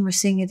education. We're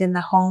seeing it in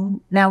the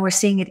home. Now we're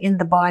seeing it in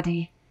the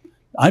body.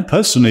 I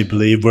personally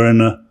believe we're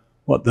in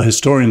what the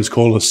historians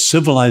call a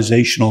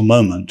civilizational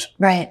moment.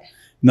 Right.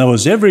 In other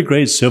words, every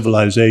great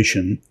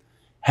civilization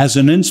has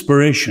an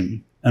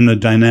inspiration and a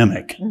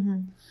dynamic.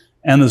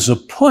 And there's a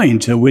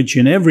point at which,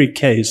 in every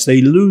case, they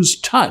lose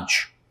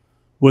touch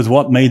with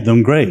what made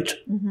them great.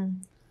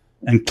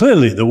 And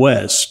clearly the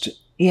West,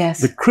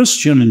 the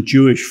Christian and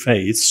Jewish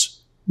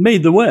faiths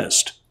made the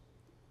West.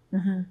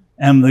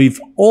 And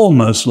we've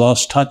almost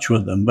lost touch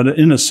with them. But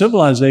in a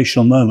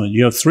civilizational moment,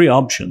 you have three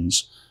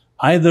options.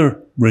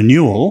 Either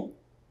renewal,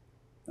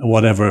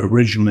 whatever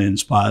originally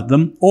inspired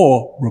them,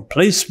 or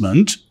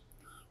replacement,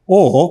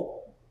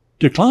 or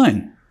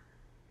decline.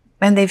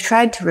 And they've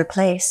tried to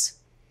replace.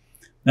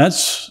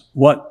 That's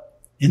what,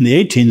 in the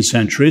 18th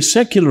century,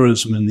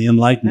 secularism in the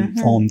Enlightenment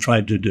form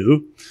tried to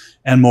do.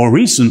 And more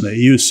recently,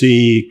 you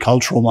see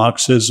cultural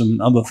Marxism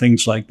and other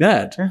things like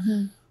that,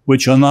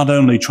 which are not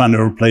only trying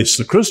to replace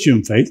the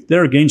Christian faith,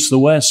 they're against the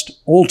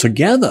West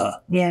altogether.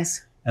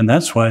 Yes. And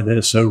that's why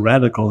they're so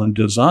radical and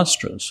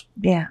disastrous.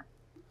 Yeah.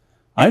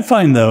 I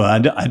find, though, I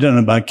don't know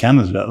about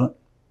Canada,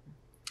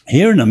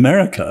 here in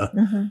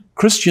America,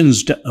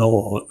 Christians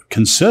or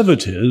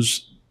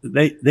conservatives,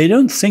 they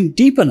don't think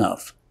deep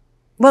enough.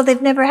 Well,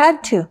 they've never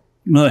had to.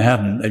 No, they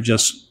haven't. They're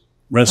just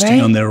resting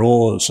on their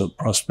oars of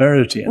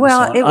prosperity. And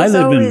well, so it was I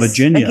live always in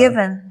Virginia. a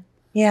given.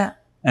 Yeah.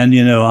 And,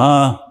 you know,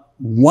 our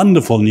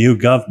wonderful new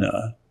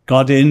governor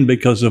got in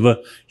because of a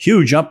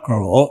huge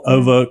uproar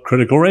over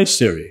critical race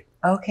theory.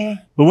 Okay.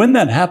 But when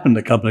that happened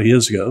a couple of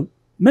years ago,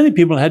 many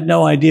people had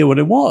no idea what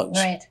it was.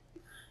 Right.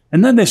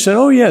 And then they said,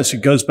 oh, yes,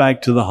 it goes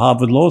back to the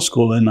Harvard Law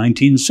School in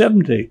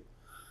 1970.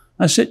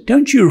 I said,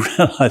 don't you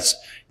realize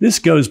this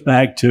goes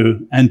back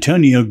to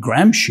Antonio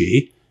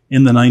Gramsci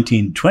in the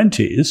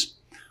 1920s,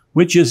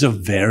 which is a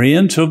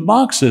variant of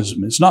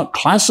Marxism. It's not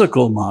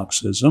classical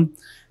Marxism.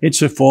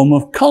 It's a form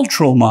of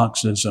cultural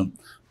Marxism.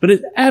 But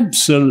it's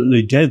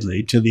absolutely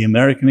deadly to the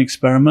American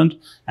experiment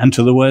and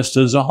to the West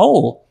as a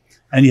whole.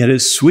 And yet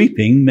it's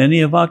sweeping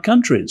many of our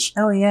countries.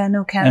 Oh, yeah,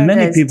 no, Canada. And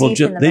many people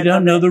just, they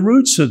don't know the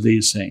roots of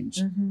these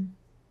things.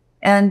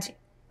 And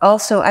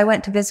also, I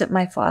went to visit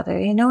my father,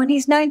 you know, and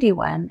he's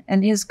 91,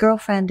 and his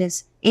girlfriend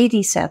is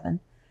 87.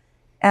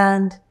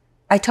 And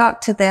I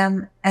talked to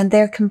them, and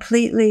they're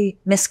completely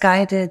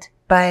misguided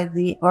by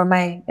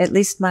at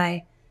least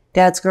my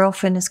dad's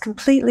girlfriend is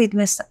completely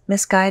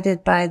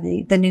misguided by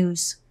the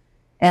news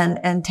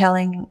and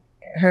telling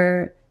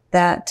her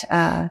that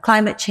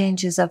climate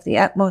change is of the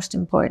utmost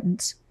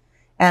importance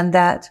and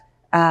that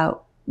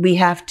we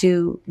have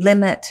to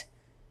limit,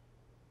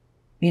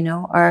 you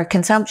know, our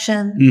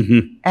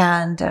consumption.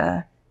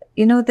 And,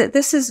 you know, that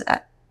this is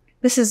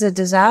a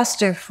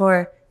disaster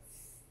for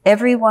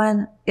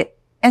everyone.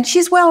 And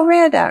she's well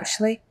read,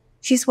 actually.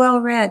 She's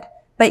well read.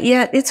 But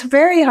yet it's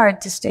very hard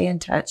to stay in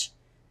touch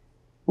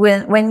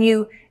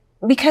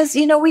because,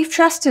 you know, we've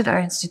trusted our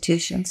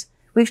institutions.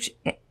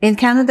 In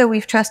Canada,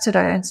 we've trusted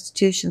our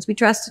institutions. We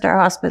trusted our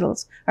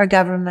hospitals, our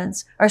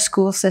governments, our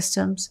school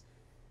systems,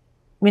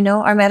 you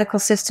know, our medical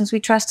systems. We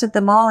trusted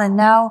them all. And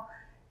now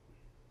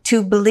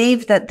to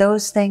believe that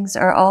those things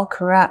are all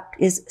corrupt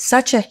is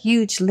such a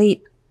huge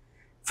leap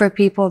for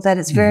people that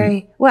it's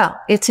very, well,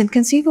 it's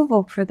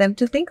inconceivable for them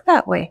to think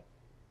that way.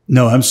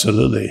 No,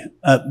 absolutely.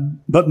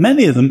 But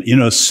many of them, you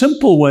know, a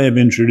simple way of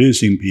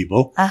introducing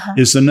people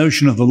is the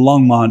notion of the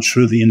long march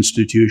through the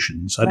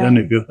institutions. I don't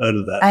know if you've heard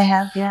of that. I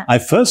have, yeah. I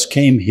first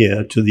came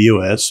here to the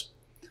U.S.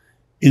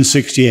 in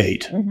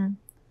 '68.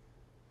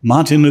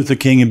 Martin Luther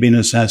King had been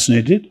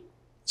assassinated.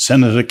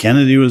 Senator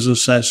Kennedy was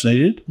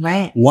assassinated.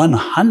 Right.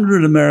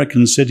 100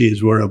 American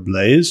cities were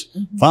ablaze,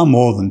 far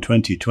more than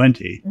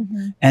 2020.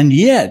 And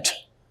yet,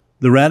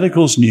 the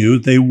radicals knew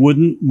they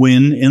wouldn't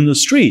win in the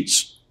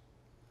streets.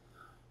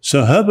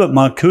 So Herbert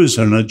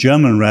Marcuse and a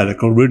German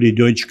radical, Rudi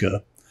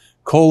Dutschke,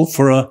 called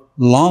for a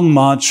long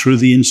march through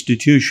the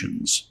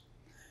institutions.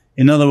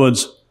 In other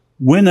words,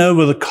 win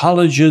over the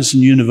colleges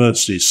and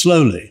universities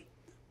slowly,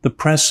 the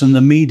press and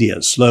the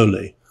media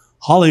slowly,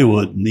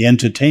 Hollywood and the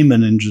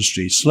entertainment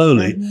industry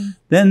slowly.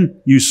 Then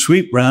you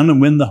sweep round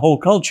and win the whole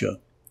culture.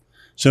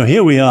 So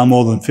here we are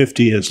more than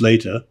 50 years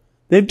later.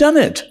 They've done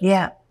it.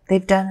 Yeah,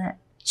 they've done it.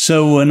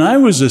 So when I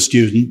was a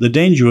student, the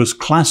danger was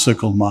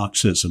classical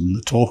Marxism,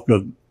 the talk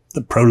of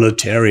the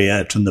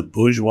proletariat and the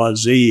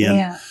bourgeoisie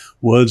and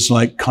words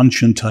like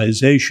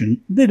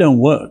conscientization. They don't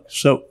work.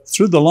 So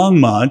through the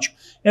Long March,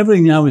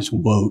 everything now is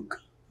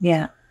woke.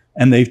 Yeah.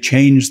 And they've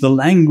changed the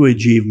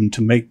language even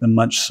to make them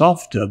much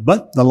softer.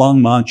 But the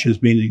Long March has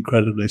been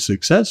incredibly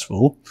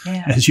successful,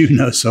 as you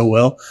know so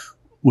well,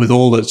 with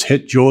all that's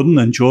hit Jordan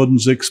and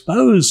Jordan's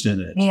exposed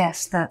in it.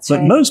 Yes, that's right.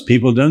 But most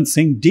people don't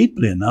think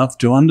deeply enough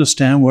to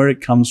understand where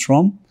it comes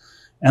from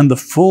and the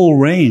full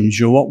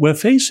range of what we're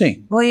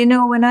facing. Well, you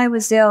know, when I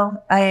was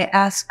ill, I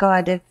asked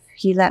God if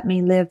he let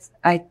me live.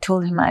 I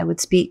told him I would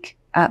speak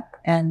up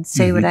and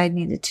say what I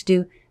needed to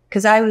do.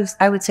 Because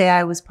I would say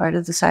I was part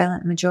of the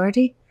silent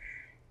majority.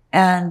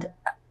 And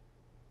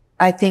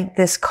I think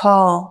this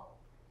call,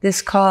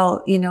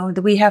 you know,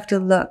 that we have to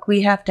look,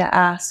 we have to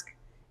ask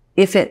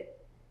if it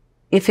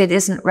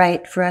isn't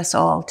right for us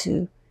all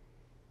to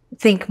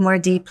think more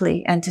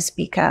deeply and to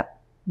speak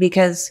up,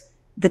 because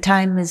the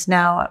time is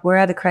now. We're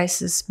at a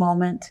crisis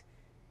moment.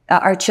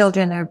 Our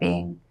children are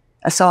being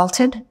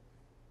assaulted,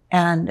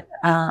 and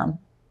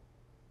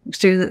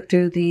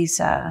through these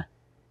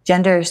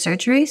gender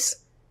surgeries,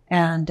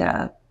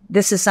 and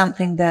this is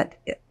something that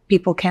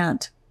people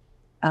can't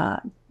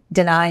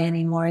deny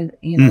anymore.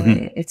 You know,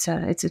 it's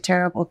a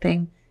terrible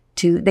thing.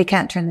 They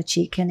can't turn the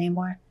cheek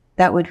anymore.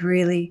 That would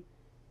really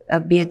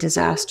be a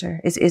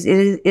disaster. It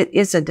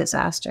is a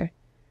disaster,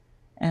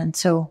 and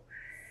so.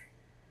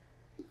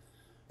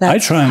 I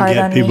try and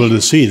get people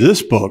to see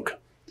this book.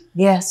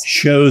 Yes.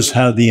 Shows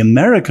how the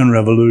American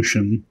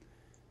Revolution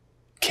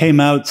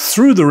came out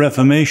through the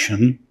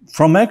Reformation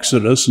from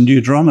Exodus and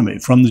Deuteronomy,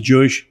 from the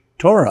Jewish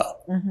Torah.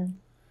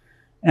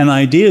 And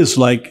ideas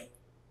like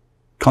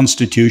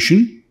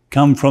Constitution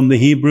come from the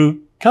Hebrew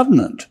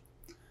covenant.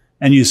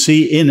 And you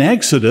see in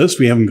Exodus,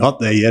 we haven't got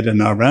there yet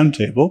in our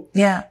roundtable,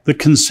 the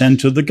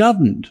consent of the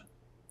governed.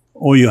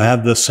 Or you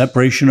have the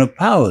separation of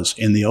powers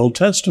in the Old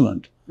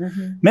Testament.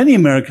 Many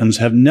Americans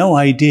have no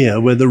idea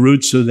where the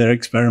roots of their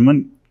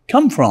experiment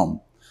come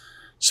from.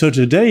 So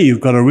today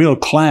you've got a real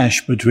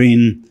clash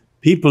between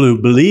people who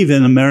believe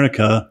in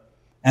America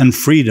and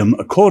freedom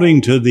according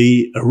to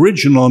the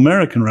original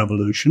American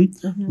Revolution,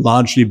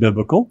 largely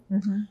biblical,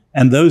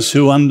 and those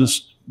who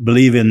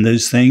believe in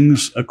these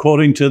things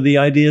according to the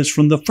ideas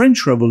from the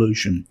French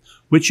Revolution,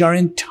 which are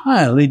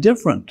entirely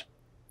different.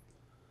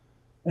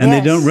 And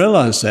they don't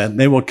realize that.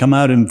 They will come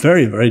out in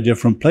very, very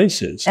different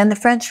places. And the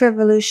French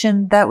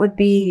Revolution, that would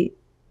be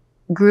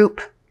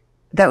group-based.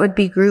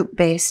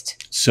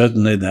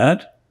 Certainly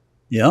that,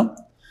 yeah.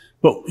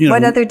 But, you know,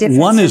 what other difference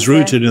one is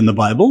rooted in the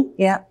Bible,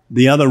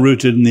 the other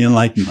rooted in the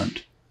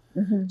Enlightenment.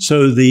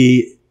 So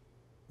the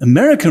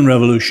American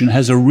Revolution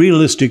has a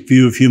realistic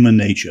view of human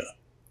nature.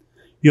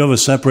 You have a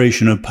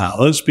separation of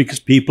powers because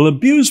people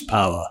abuse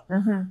power.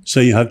 So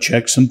you have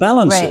checks and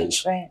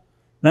balances.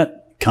 That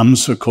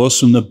comes, of course,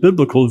 from the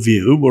biblical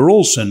view. We're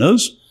all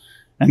sinners,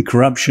 and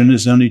corruption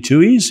is only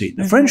too easy.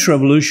 The French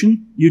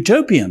Revolution,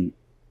 utopian.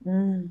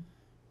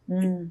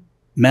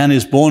 Man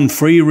is born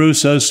free,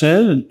 Rousseau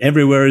said, and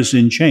everywhere is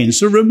in chains.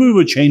 So remove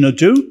a chain or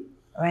two,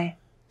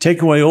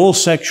 take away all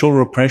sexual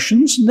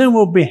repressions, and then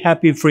we'll be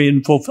happy, free,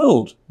 and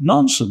fulfilled.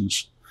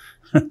 Nonsense,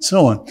 and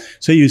so on.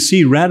 So you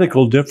see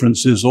radical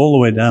differences all the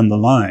way down the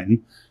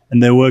line,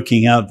 and they're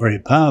working out very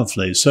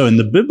powerfully. So in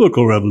the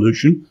biblical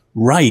revolution,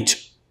 right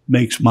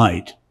makes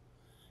might.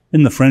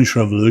 In the French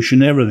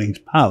Revolution, everything's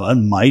power,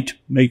 and might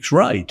makes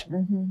right.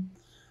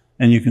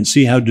 And you can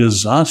see how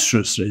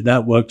disastrously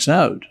that works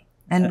out.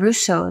 And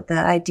Rousseau, the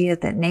idea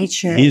that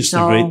nature is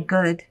all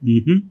good.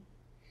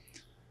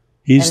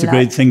 He's the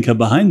great thinker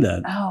behind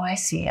that. Oh, I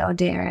see. Oh,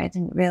 dear. I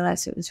didn't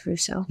realize it was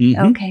Rousseau.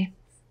 Mm-hmm. Okay.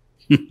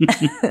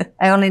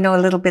 I only know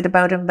a little bit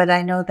about him, but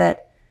I know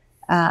that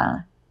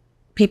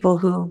people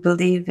who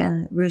believe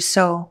in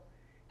Rousseau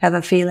have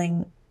a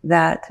feeling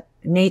that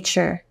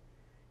nature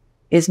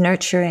is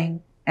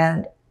nurturing,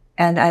 and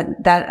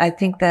I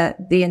think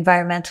that the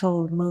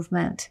environmental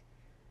movement,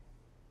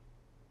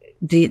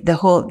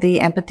 the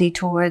empathy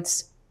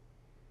towards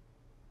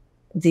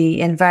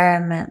the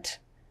environment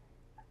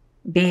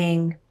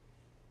being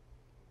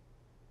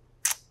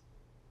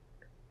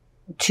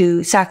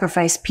to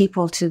sacrifice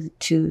people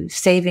to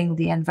saving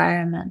the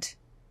environment,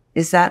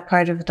 is that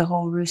part of the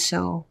whole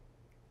Rousseau?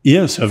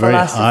 Yes, a very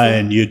philosophy? high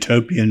and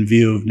utopian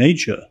view of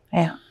nature.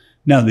 Yeah.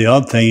 Now, the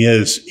odd thing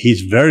is,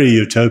 he's very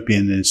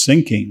utopian in his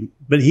thinking,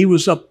 but he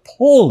was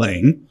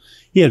appalling.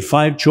 He had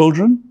 5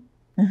 children,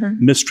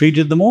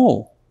 mistreated them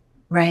all.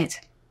 Right.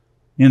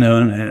 You know,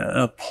 an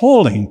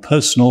appalling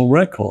personal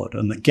record,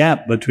 and the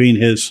gap between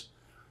his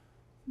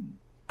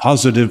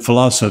positive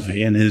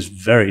philosophy and his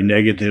very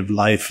negative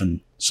life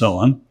and so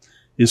on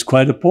is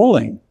quite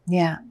appalling.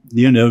 Yeah.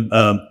 You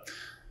know,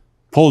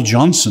 Paul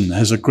Johnson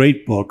has a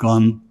great book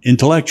on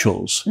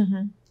intellectuals.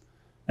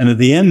 And at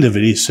the end of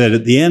it, he said,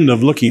 at the end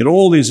of looking at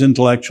all these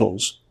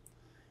intellectuals,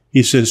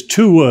 he says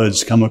 2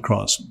 words come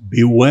across: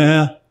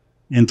 beware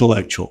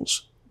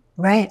intellectuals.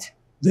 Right.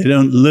 They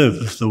don't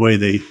live the way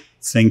they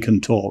think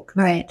and talk.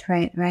 Right,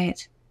 right,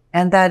 right.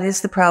 And that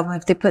is the problem.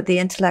 If they put the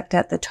intellect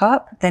at the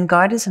top, then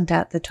God isn't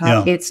at the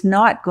top. Yeah. It's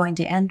not going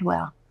to end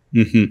well,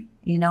 you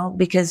know,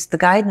 because the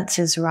guidance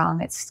is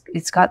wrong.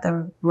 It's got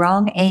the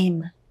wrong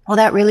aim. Well,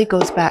 that really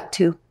goes back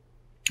to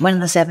one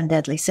of the 7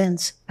 deadly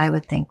sins, I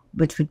would think,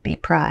 which would be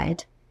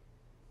pride.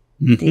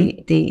 If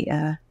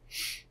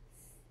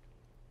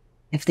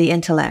the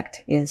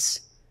intellect is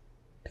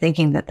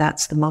thinking that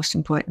that's the most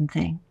important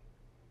thing,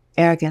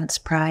 arrogance,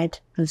 pride,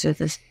 those are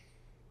the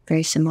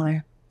very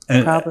similar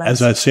problems.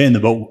 As I say in the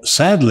book,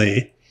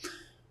 sadly,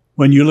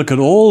 when you look at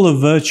all the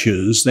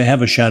virtues, they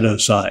have a shadow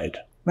side.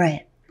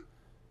 Right.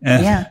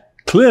 And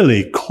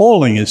clearly,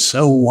 calling is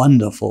so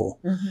wonderful.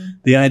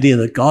 The idea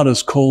that God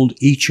has called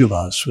each of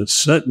us with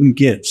certain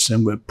gifts,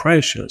 and we're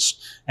precious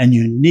and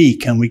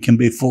unique, and we can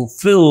be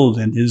fulfilled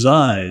in his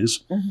eyes.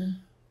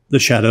 The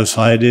shadow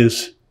side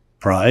is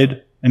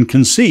pride and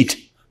conceit.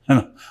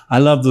 And I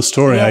love the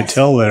story I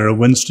tell there of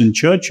Winston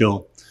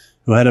Churchill,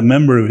 who had a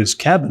member of his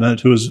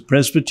cabinet who was a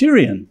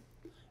Presbyterian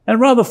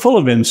and rather full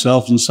of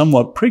himself and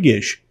somewhat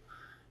priggish.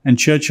 And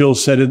Churchill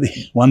said at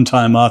one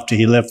time after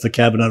he left the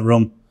cabinet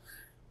room,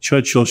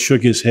 Churchill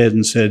shook his head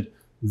and said,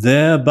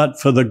 "There, but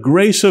for the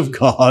grace of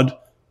God,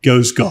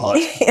 goes God."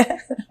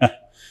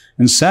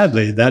 And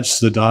sadly, that's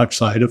the dark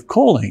side of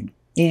calling.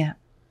 Yeah,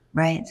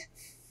 right.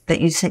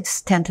 That you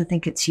tend to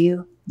think it's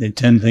you. They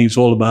tend to think it's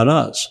all about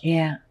us.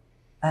 Yeah,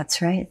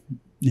 that's right.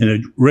 You know,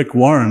 Rick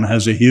Warren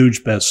has a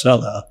huge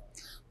bestseller,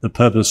 The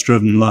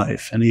Purpose-Driven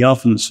Life. And he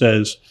often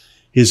says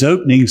his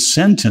opening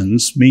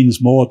sentence means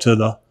more to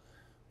the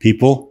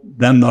people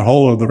than the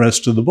whole of the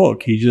rest of the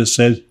book. He just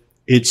says,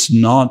 it's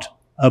not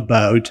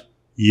about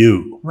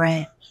you.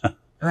 Right,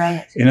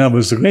 right. You know, it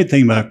was the great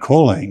thing about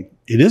calling.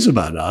 It is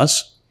about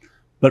us,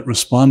 but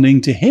responding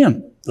to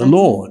him, the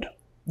Lord.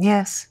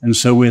 Yes. And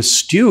so we're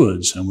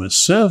stewards and we're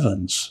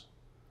servants,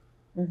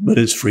 but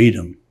it's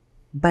freedom.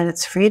 But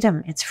it's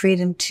freedom. It's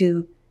freedom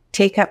to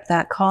take up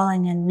that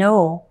calling and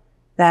know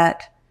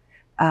that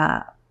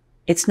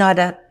it's not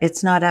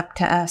up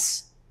to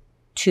us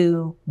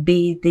to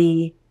be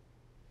the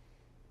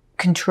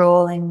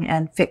controlling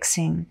and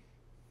fixing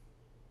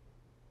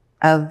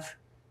of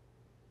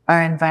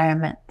our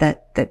environment,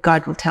 that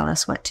God will tell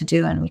us what to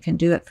do and we can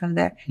do it from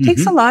there. It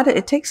takes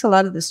a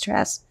lot of the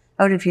stress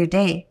out of your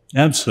day.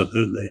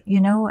 Absolutely.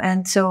 You know,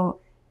 and so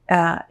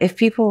if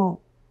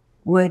people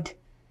would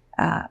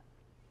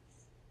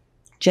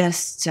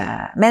just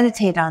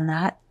meditate on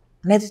that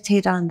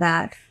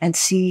and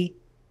see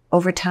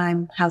over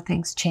time how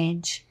things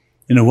change.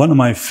 You know, one of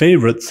my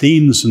favorite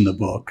themes in the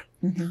book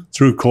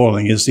through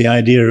calling is the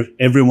idea of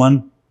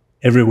everyone,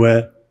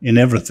 everywhere, in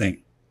everything.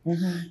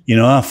 You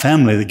know, our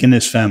family, the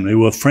Guinness family,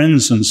 were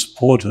friends and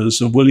supporters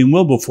of William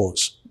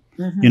Wilberforce,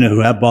 you know,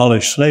 who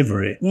abolished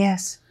slavery.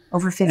 Yes,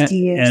 over 50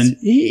 years. And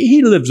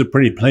he lived a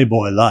pretty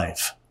playboy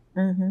life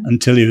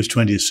until he was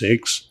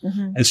 26,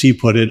 as he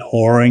put it,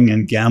 whoring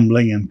and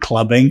gambling and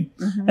clubbing,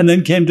 and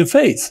then came to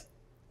faith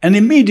and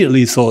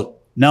immediately thought,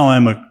 now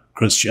I'm a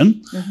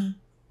Christian,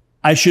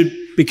 I should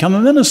become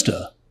a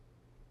minister.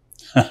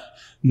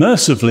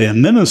 Mercifully, a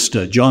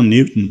minister, John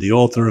Newton, the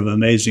author of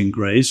Amazing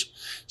Grace,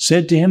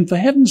 said to him, for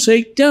heaven's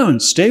sake, don't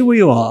stay where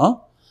you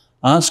are.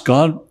 Ask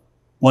God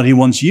what he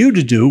wants you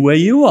to do where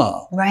you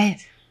are. Right.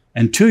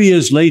 And 2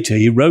 years later,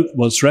 he wrote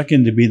what's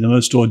reckoned to be the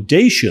most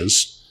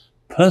audacious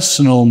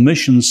personal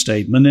mission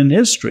statement in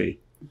history.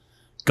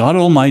 God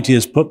Almighty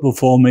has put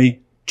before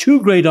me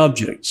 2 great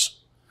objects,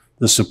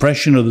 the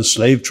suppression of the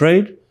slave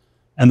trade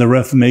and the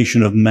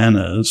reformation of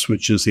manners,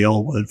 which is the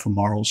old word for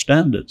moral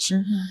standards.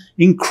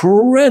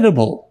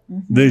 Incredible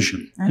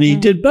vision. And he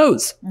did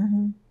both.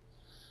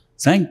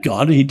 Thank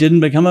God he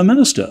didn't become a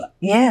minister.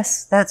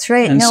 Yes, that's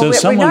right. And so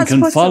we're not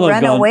supposed to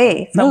run God.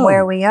 away from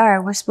where we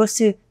are. We're supposed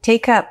to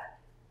take up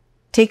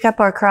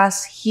our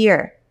cross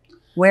here,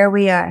 where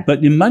we are.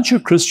 But in much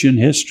of Christian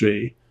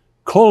history,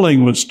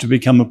 calling was to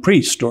become a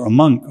priest or a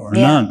monk or a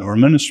nun or a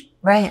minister.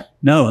 Right.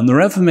 No, and the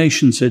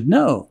Reformation said,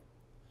 no,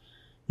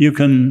 you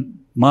can,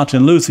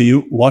 Martin Luther,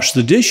 you wash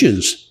the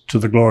dishes to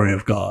the glory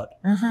of God.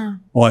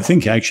 Or I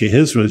think actually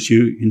his was,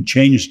 you can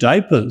change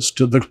diapers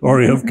to the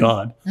glory of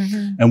God.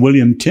 And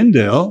William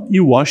Tyndale,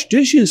 you wash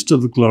dishes to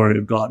the glory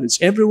of God.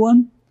 It's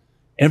everyone,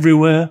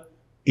 everywhere,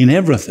 in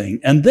everything.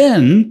 And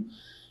then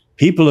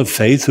people of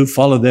faith who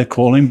follow their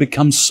calling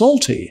become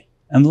salty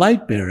and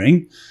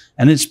light-bearing,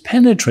 and it's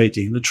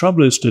penetrating. The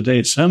trouble is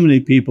today, so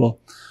many people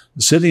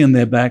are sitting on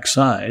their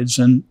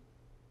backsides and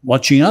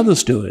watching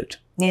others do it.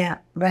 Yeah,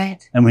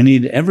 right. And we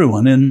need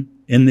everyone in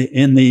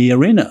the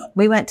arena.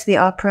 We went to the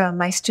opera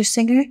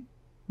Meistersinger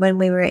when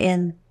we were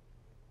in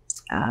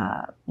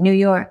New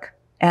York,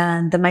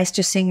 and the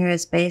Meistersinger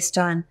is based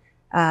on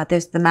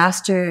there's the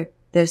master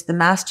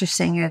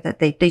singer that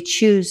they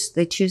choose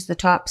the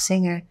top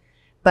singer,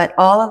 but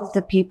all of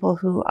the people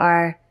who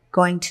are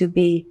going to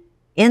be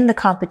in the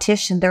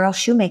competition, they're all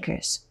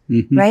shoemakers,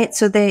 right?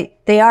 So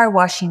they are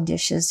washing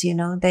dishes, you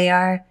know,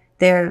 they're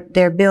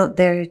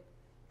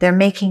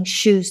making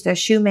shoes, they're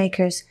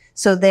shoemakers.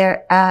 So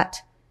they're at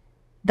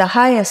the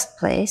highest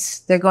place.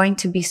 They're going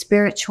to be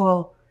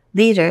spiritual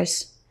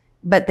leaders,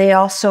 but they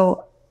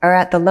also are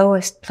at the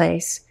lowest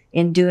place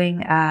in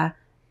doing a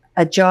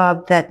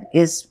job that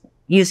is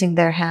using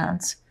their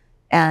hands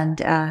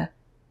and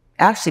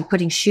actually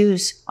putting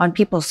shoes on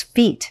people's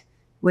feet,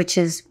 which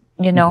is,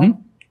 you know,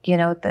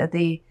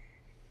 the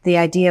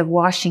idea of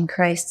washing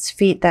Christ's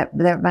feet. That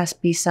there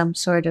must be some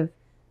sort of,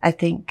 I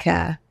think,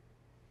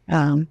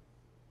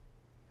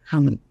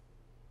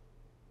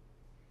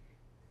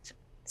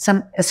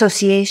 some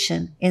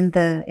association in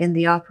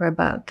the opera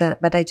about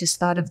that, but I just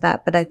thought of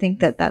that. But I think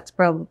that that's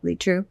probably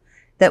true,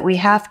 that we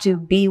have to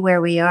be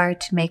where we are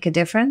to make a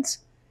difference.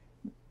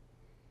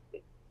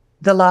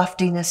 The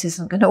loftiness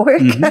isn't going to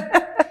work.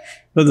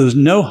 But there's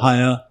no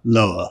higher,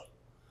 lower.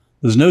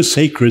 There's no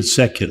sacred,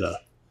 secular.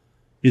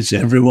 It's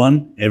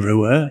everyone,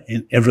 everywhere,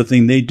 in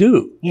everything they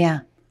do. Yeah.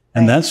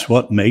 And that's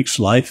what makes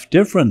life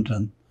different.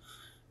 And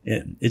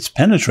it's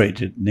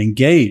penetrated and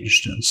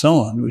engaged and so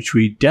on, which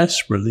we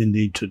desperately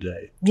need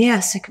today.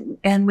 Yes.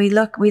 And we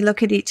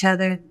look at each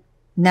other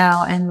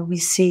now and we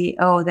see,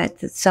 oh,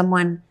 that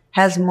someone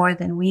has more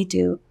than we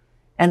do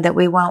and that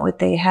we want what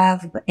they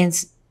have.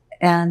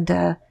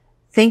 And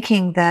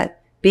thinking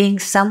that being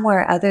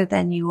somewhere other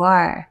than you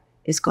are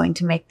is going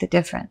to make the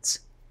difference.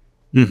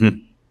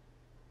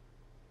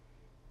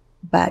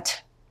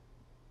 But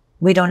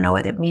we don't know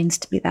what it means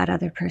to be that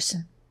other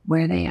person,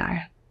 where they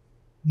are.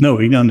 No,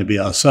 we're going to be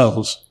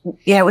ourselves.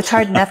 Yeah, it's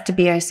hard enough to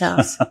be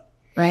ourselves,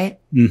 right?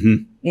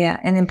 Yeah,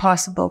 and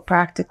impossible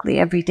practically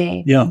every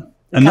day. Yeah.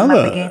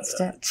 Another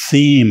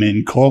theme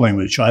in calling,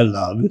 which I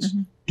love, is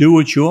do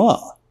what you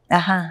are.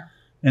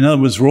 In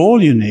other words, we're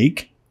all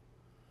unique.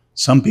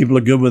 Some people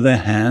are good with their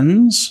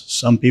hands.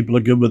 Some people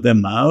are good with their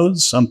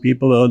mouths. Some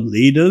people are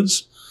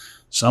leaders.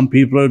 Some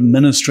people are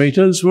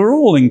administrators. We're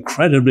all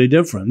incredibly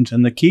different.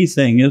 And the key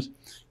thing is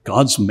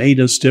God's made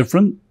us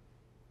different.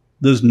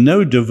 There's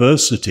no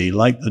diversity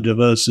like the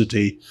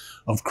diversity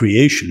of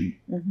creation.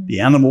 The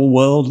animal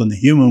world and the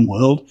human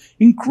world,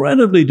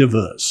 incredibly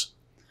diverse.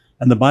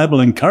 And the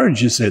Bible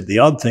encourages it. The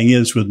odd thing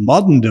is with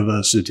modern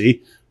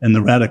diversity in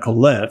the radical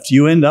left,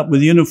 you end up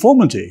with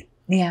uniformity.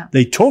 Yeah.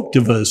 They talk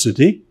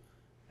diversity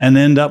and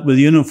end up with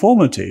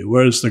uniformity.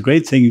 Whereas the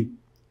great thing,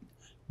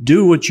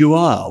 do what you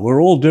are.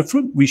 We're all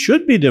different. We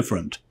should be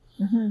different.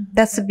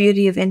 That's the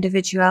beauty of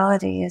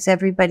individuality, is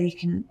everybody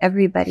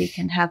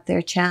can have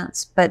their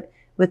chance. But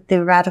with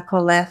the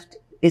radical left,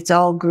 it's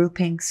all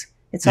groupings.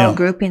 It's all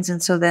groupings.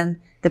 And so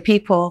then the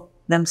people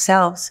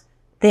themselves,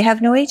 they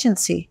have no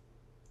agency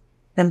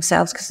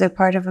themselves because they're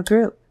part of a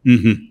group.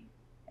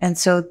 And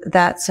so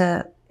that's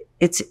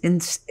it's in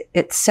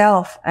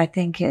itself, I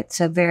think it's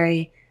a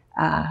very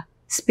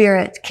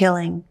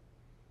spirit-killing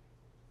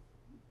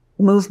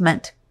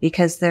movement,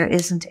 because there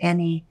isn't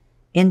any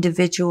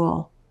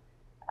individual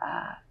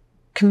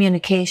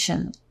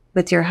communication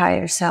with your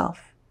higher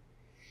self.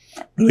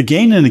 But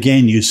again and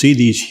again, you see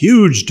these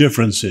huge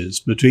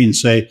differences between,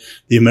 say,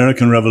 the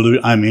American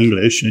Revolution. I'm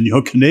English and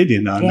you're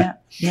Canadian.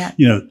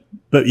 You know,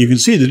 but you can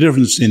see the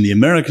difference in the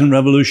American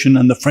Revolution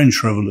and the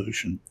French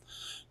Revolution.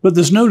 But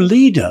there's no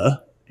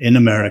leader in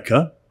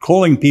America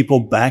calling people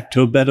back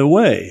to a better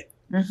way.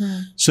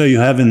 So you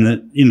have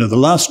the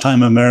last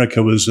time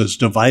America was as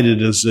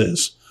divided as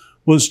this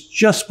was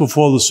just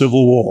before the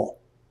Civil War.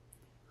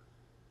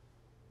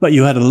 But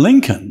you had a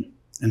Lincoln,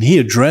 and he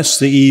addressed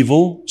the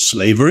evil,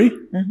 slavery,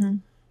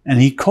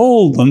 and he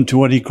called them to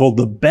what he called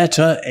the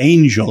better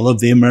angel of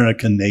the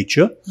American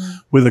nature,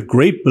 with a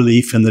great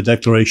belief in the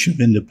Declaration of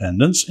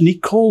Independence, and he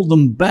called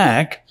them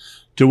back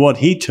to what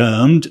he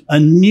termed a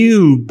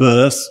new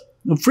birth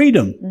of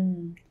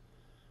freedom.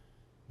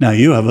 Now,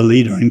 you have a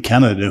leader in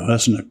Canada who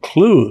hasn't a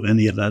clue of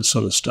any of that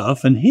sort of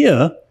stuff, and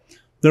here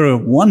There are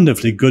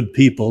wonderfully good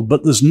people,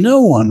 but there's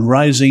no one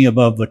rising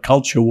above the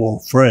culture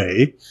war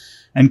fray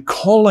and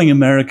calling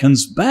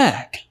Americans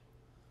back.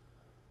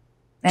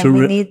 And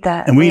we need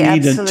that. And we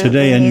need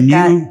today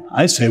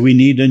I say we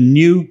need a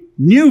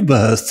new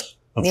birth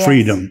of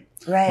freedom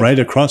right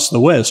across the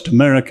West,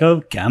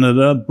 America,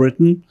 Canada,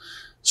 Britain,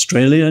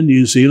 Australia,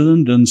 New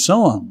Zealand, and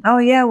so on. Oh,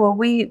 yeah. Well,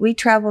 we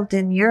traveled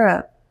in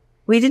Europe.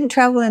 We didn't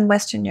travel in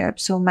Western Europe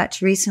so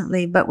much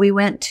recently, but we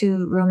went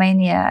to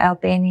Romania,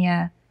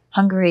 Albania,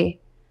 Hungary,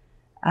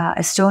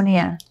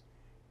 Estonia,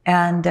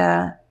 and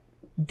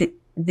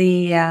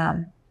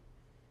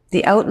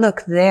the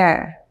outlook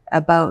there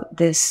about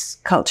this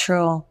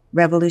cultural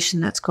revolution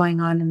that's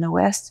going on in the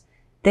West,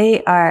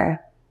 they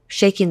are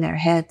shaking their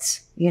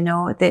heads, you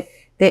know,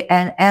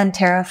 and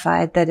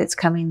terrified that it's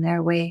coming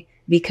their way,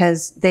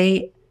 because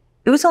it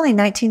was only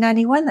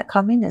 1991 that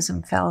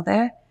communism fell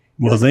there.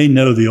 Well, they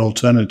know the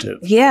alternative.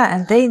 Yeah,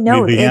 and they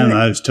know.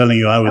 I was telling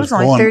you, I was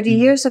born. Only 30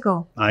 years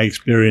ago. I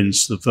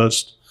experienced the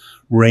first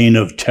reign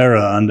of terror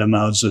under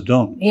Mao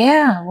Zedong.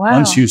 Yeah, wow.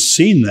 Once you've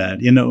seen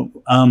that, you know,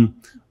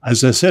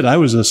 as I said, I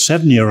was a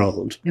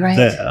 7-year-old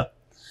there.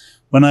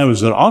 When I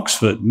was at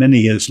Oxford, many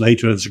years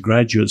later as a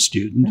graduate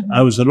student,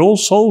 I was at All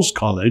Souls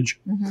College,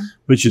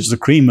 which is the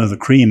cream of the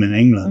cream in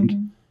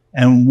England.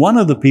 And one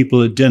of the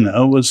people at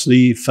dinner was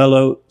the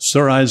fellow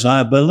Sir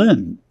Isaiah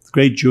Berlin, the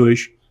great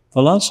Jewish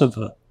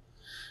philosopher.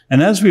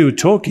 And as we were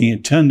talking,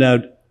 it turned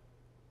out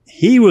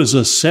he was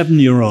a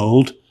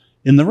 7-year-old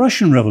in the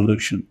Russian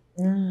Revolution.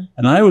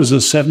 And I was a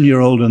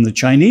 7-year-old in the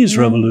Chinese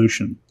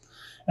Revolution.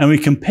 And we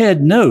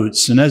compared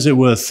notes, and as it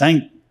were,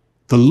 thank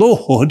the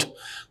Lord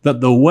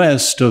that the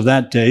West of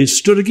that day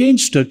stood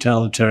against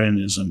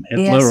totalitarianism,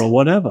 Hitler or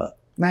whatever.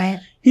 Right.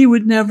 He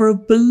would never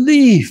have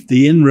believed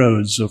the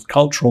inroads of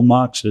cultural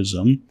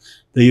Marxism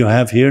that you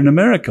have here in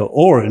America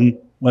or in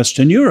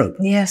Western Europe.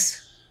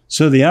 Yes.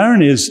 So the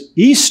irony is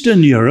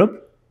Eastern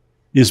Europe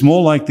is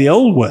more like the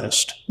Old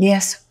West.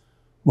 Yes.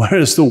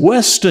 Whereas the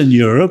Western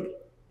Europe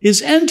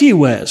is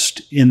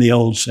anti-West in the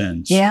old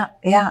sense. Yeah,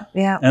 yeah,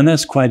 yeah. And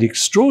that's quite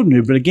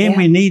extraordinary. But again,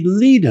 we need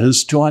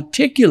leaders to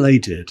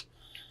articulate it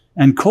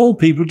and call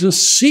people to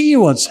see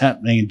what's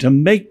happening, to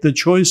make the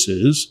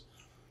choices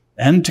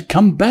and to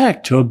come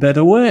back to a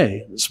better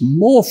way. It's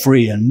more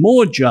free and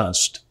more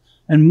just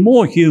and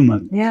more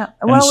human. Yeah.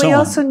 Well, we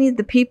also need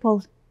the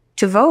people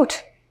to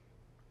vote.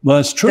 Well,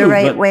 that's true. The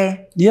right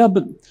way. Yeah,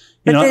 but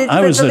you know,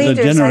 I was at a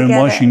dinner in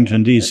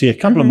Washington, D.C. a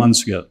couple of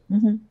months ago.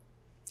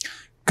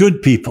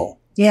 Good people.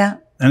 Yeah.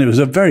 And it was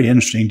a very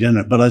interesting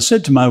dinner. But I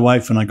said to my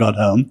wife when I got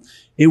home,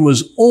 it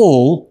was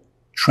all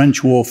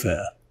trench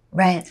warfare.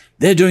 Right.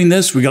 They're doing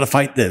this, we've got to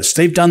fight this.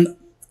 They've done...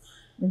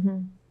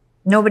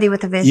 Nobody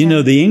with a vision. You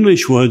know, the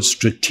English word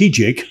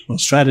strategic or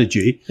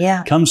strategy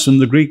comes from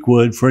the Greek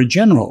word for a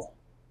general.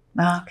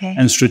 Oh, okay.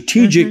 And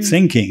strategic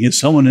thinking is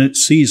someone that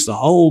sees the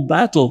whole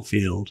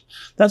battlefield.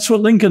 That's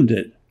what Lincoln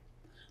did.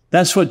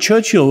 That's what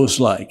Churchill was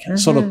like, a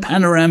sort of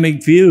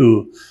panoramic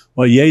view,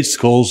 what Yeats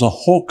calls a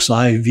hawk's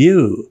eye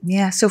view.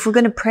 Yeah, so if we're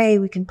going to pray,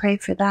 we can pray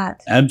for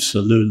that.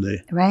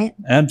 Absolutely. Right?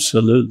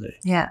 Absolutely.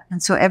 Yeah,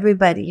 and so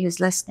everybody who's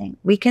listening,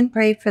 we can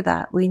pray for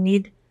that. We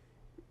need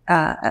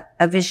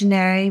a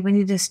visionary, we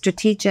need a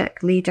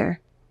strategic leader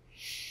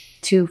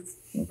to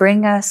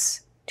bring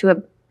us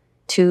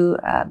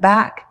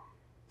back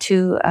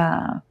to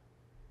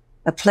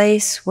a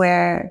place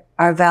where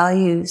our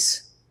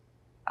values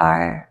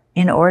are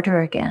in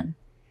order again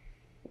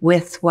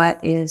with what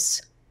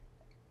is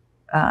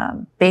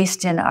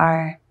based in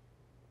our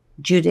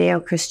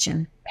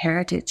Judeo-Christian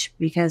heritage.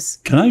 Because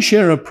can I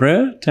share a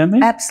prayer, Tammy?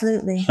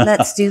 Absolutely.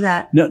 Let's do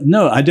that.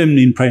 No, I don't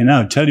mean pray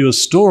now. I'll tell you a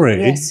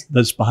story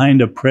that's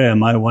behind a prayer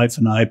my wife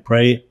and I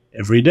pray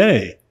every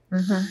day.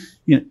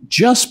 You know,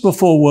 just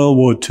before World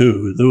War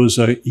II, there was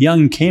a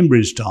young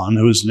Cambridge don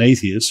who was an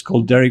atheist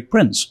called Derek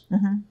Prince.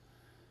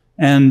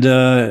 And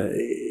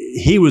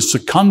he was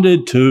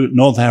seconded to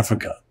North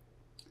Africa.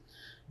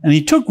 And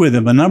he took with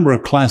him a number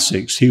of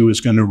classics he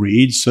was going to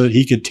read so that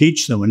he could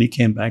teach them when he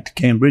came back to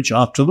Cambridge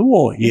after the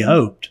war, he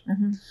hoped.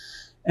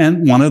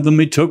 And one of them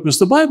he took was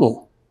the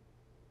Bible.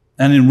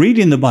 And in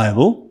reading the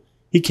Bible,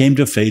 he came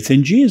to faith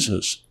in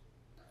Jesus.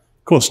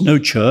 Of course, no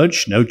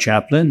church, no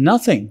chaplain,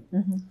 nothing.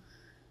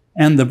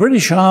 And the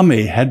British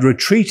Army had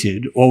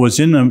retreated, or was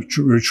in a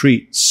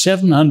retreat,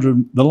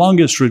 700, the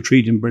longest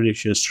retreat in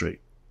British history,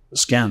 a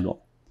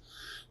scandal.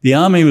 The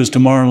army was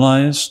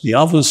demoralized. The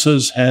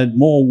officers had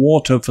more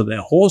water for their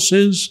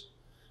horses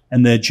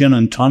and their gin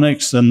and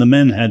tonics than the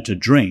men had to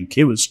drink.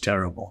 It was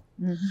terrible.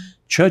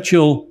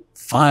 Churchill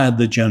fired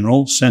the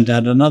general, sent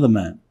out another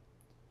man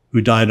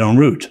who died en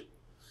route.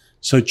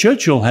 So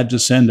Churchill had to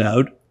send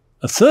out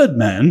a third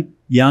man,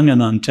 young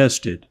and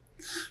untested.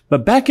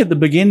 But back at the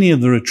beginning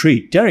of the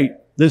retreat, Derek,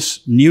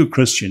 this new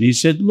Christian, he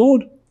said,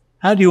 Lord,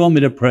 how do you want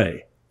me to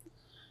pray?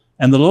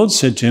 And the Lord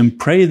said to him,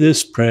 pray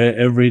this prayer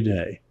every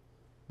day.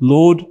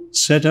 Lord,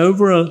 set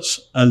over us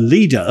a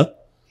leader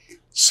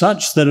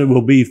such that it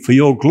will be for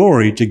your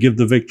glory to give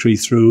the victory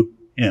through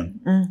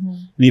him.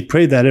 And he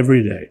prayed that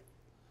every day.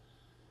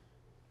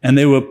 And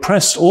they were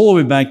pressed all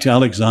the way back to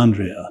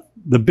Alexandria.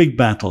 the big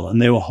battle,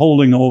 and they were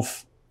holding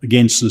off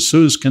against the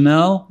Suez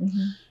Canal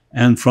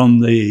and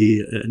from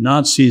the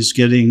Nazis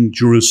getting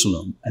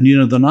Jerusalem. And, you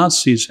know, the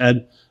Nazis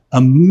had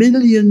 1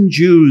 million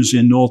Jews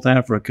in North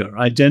Africa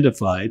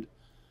identified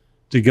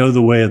to go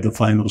the way of the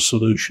final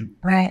solution.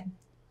 Right.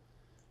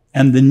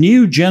 And the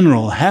new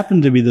general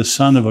happened to be the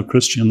son of a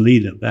Christian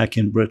leader back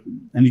in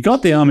Britain. And he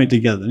got the army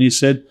together and he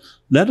said,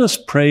 let us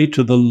pray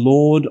to the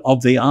Lord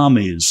of the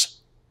armies,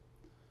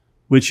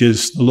 which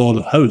is the Lord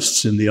of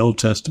hosts in the Old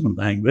Testament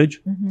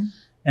language.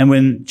 And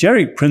when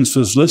Jerrick Prince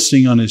was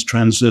listening on his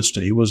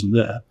transistor, he wasn't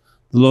there,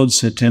 the Lord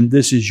said to him,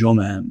 this is your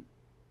man.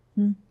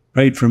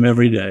 Prayed for him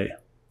every day.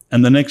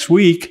 And the next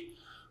week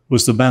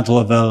was the Battle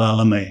of El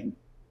Alamein.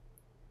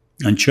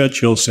 And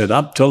Churchill said,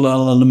 up till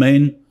El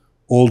Alamein,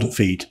 all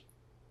defeat.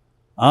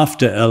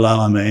 After El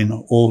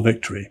Alamein, all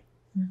victory.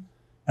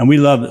 And we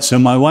loved it. So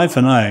my wife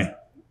and I,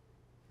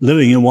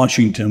 living in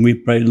Washington, we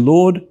prayed,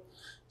 Lord,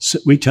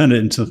 we turned it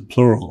into the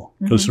plural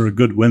because there are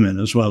good women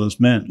as well as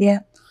men. Yeah.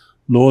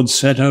 Lord,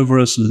 set over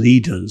us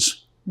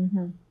leaders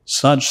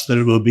such that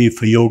it will be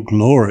for your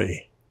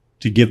glory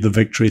to give the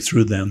victory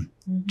through them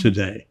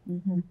today.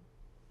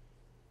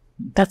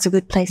 That's a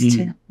good place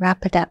to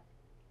wrap it up,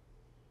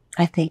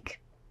 I think,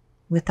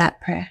 with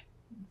that prayer.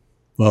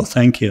 Well,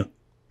 thank you.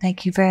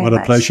 Thank you very much.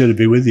 What a pleasure to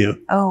be with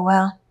you. Oh,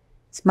 well,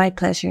 it's my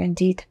pleasure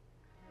indeed.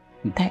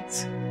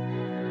 Thanks.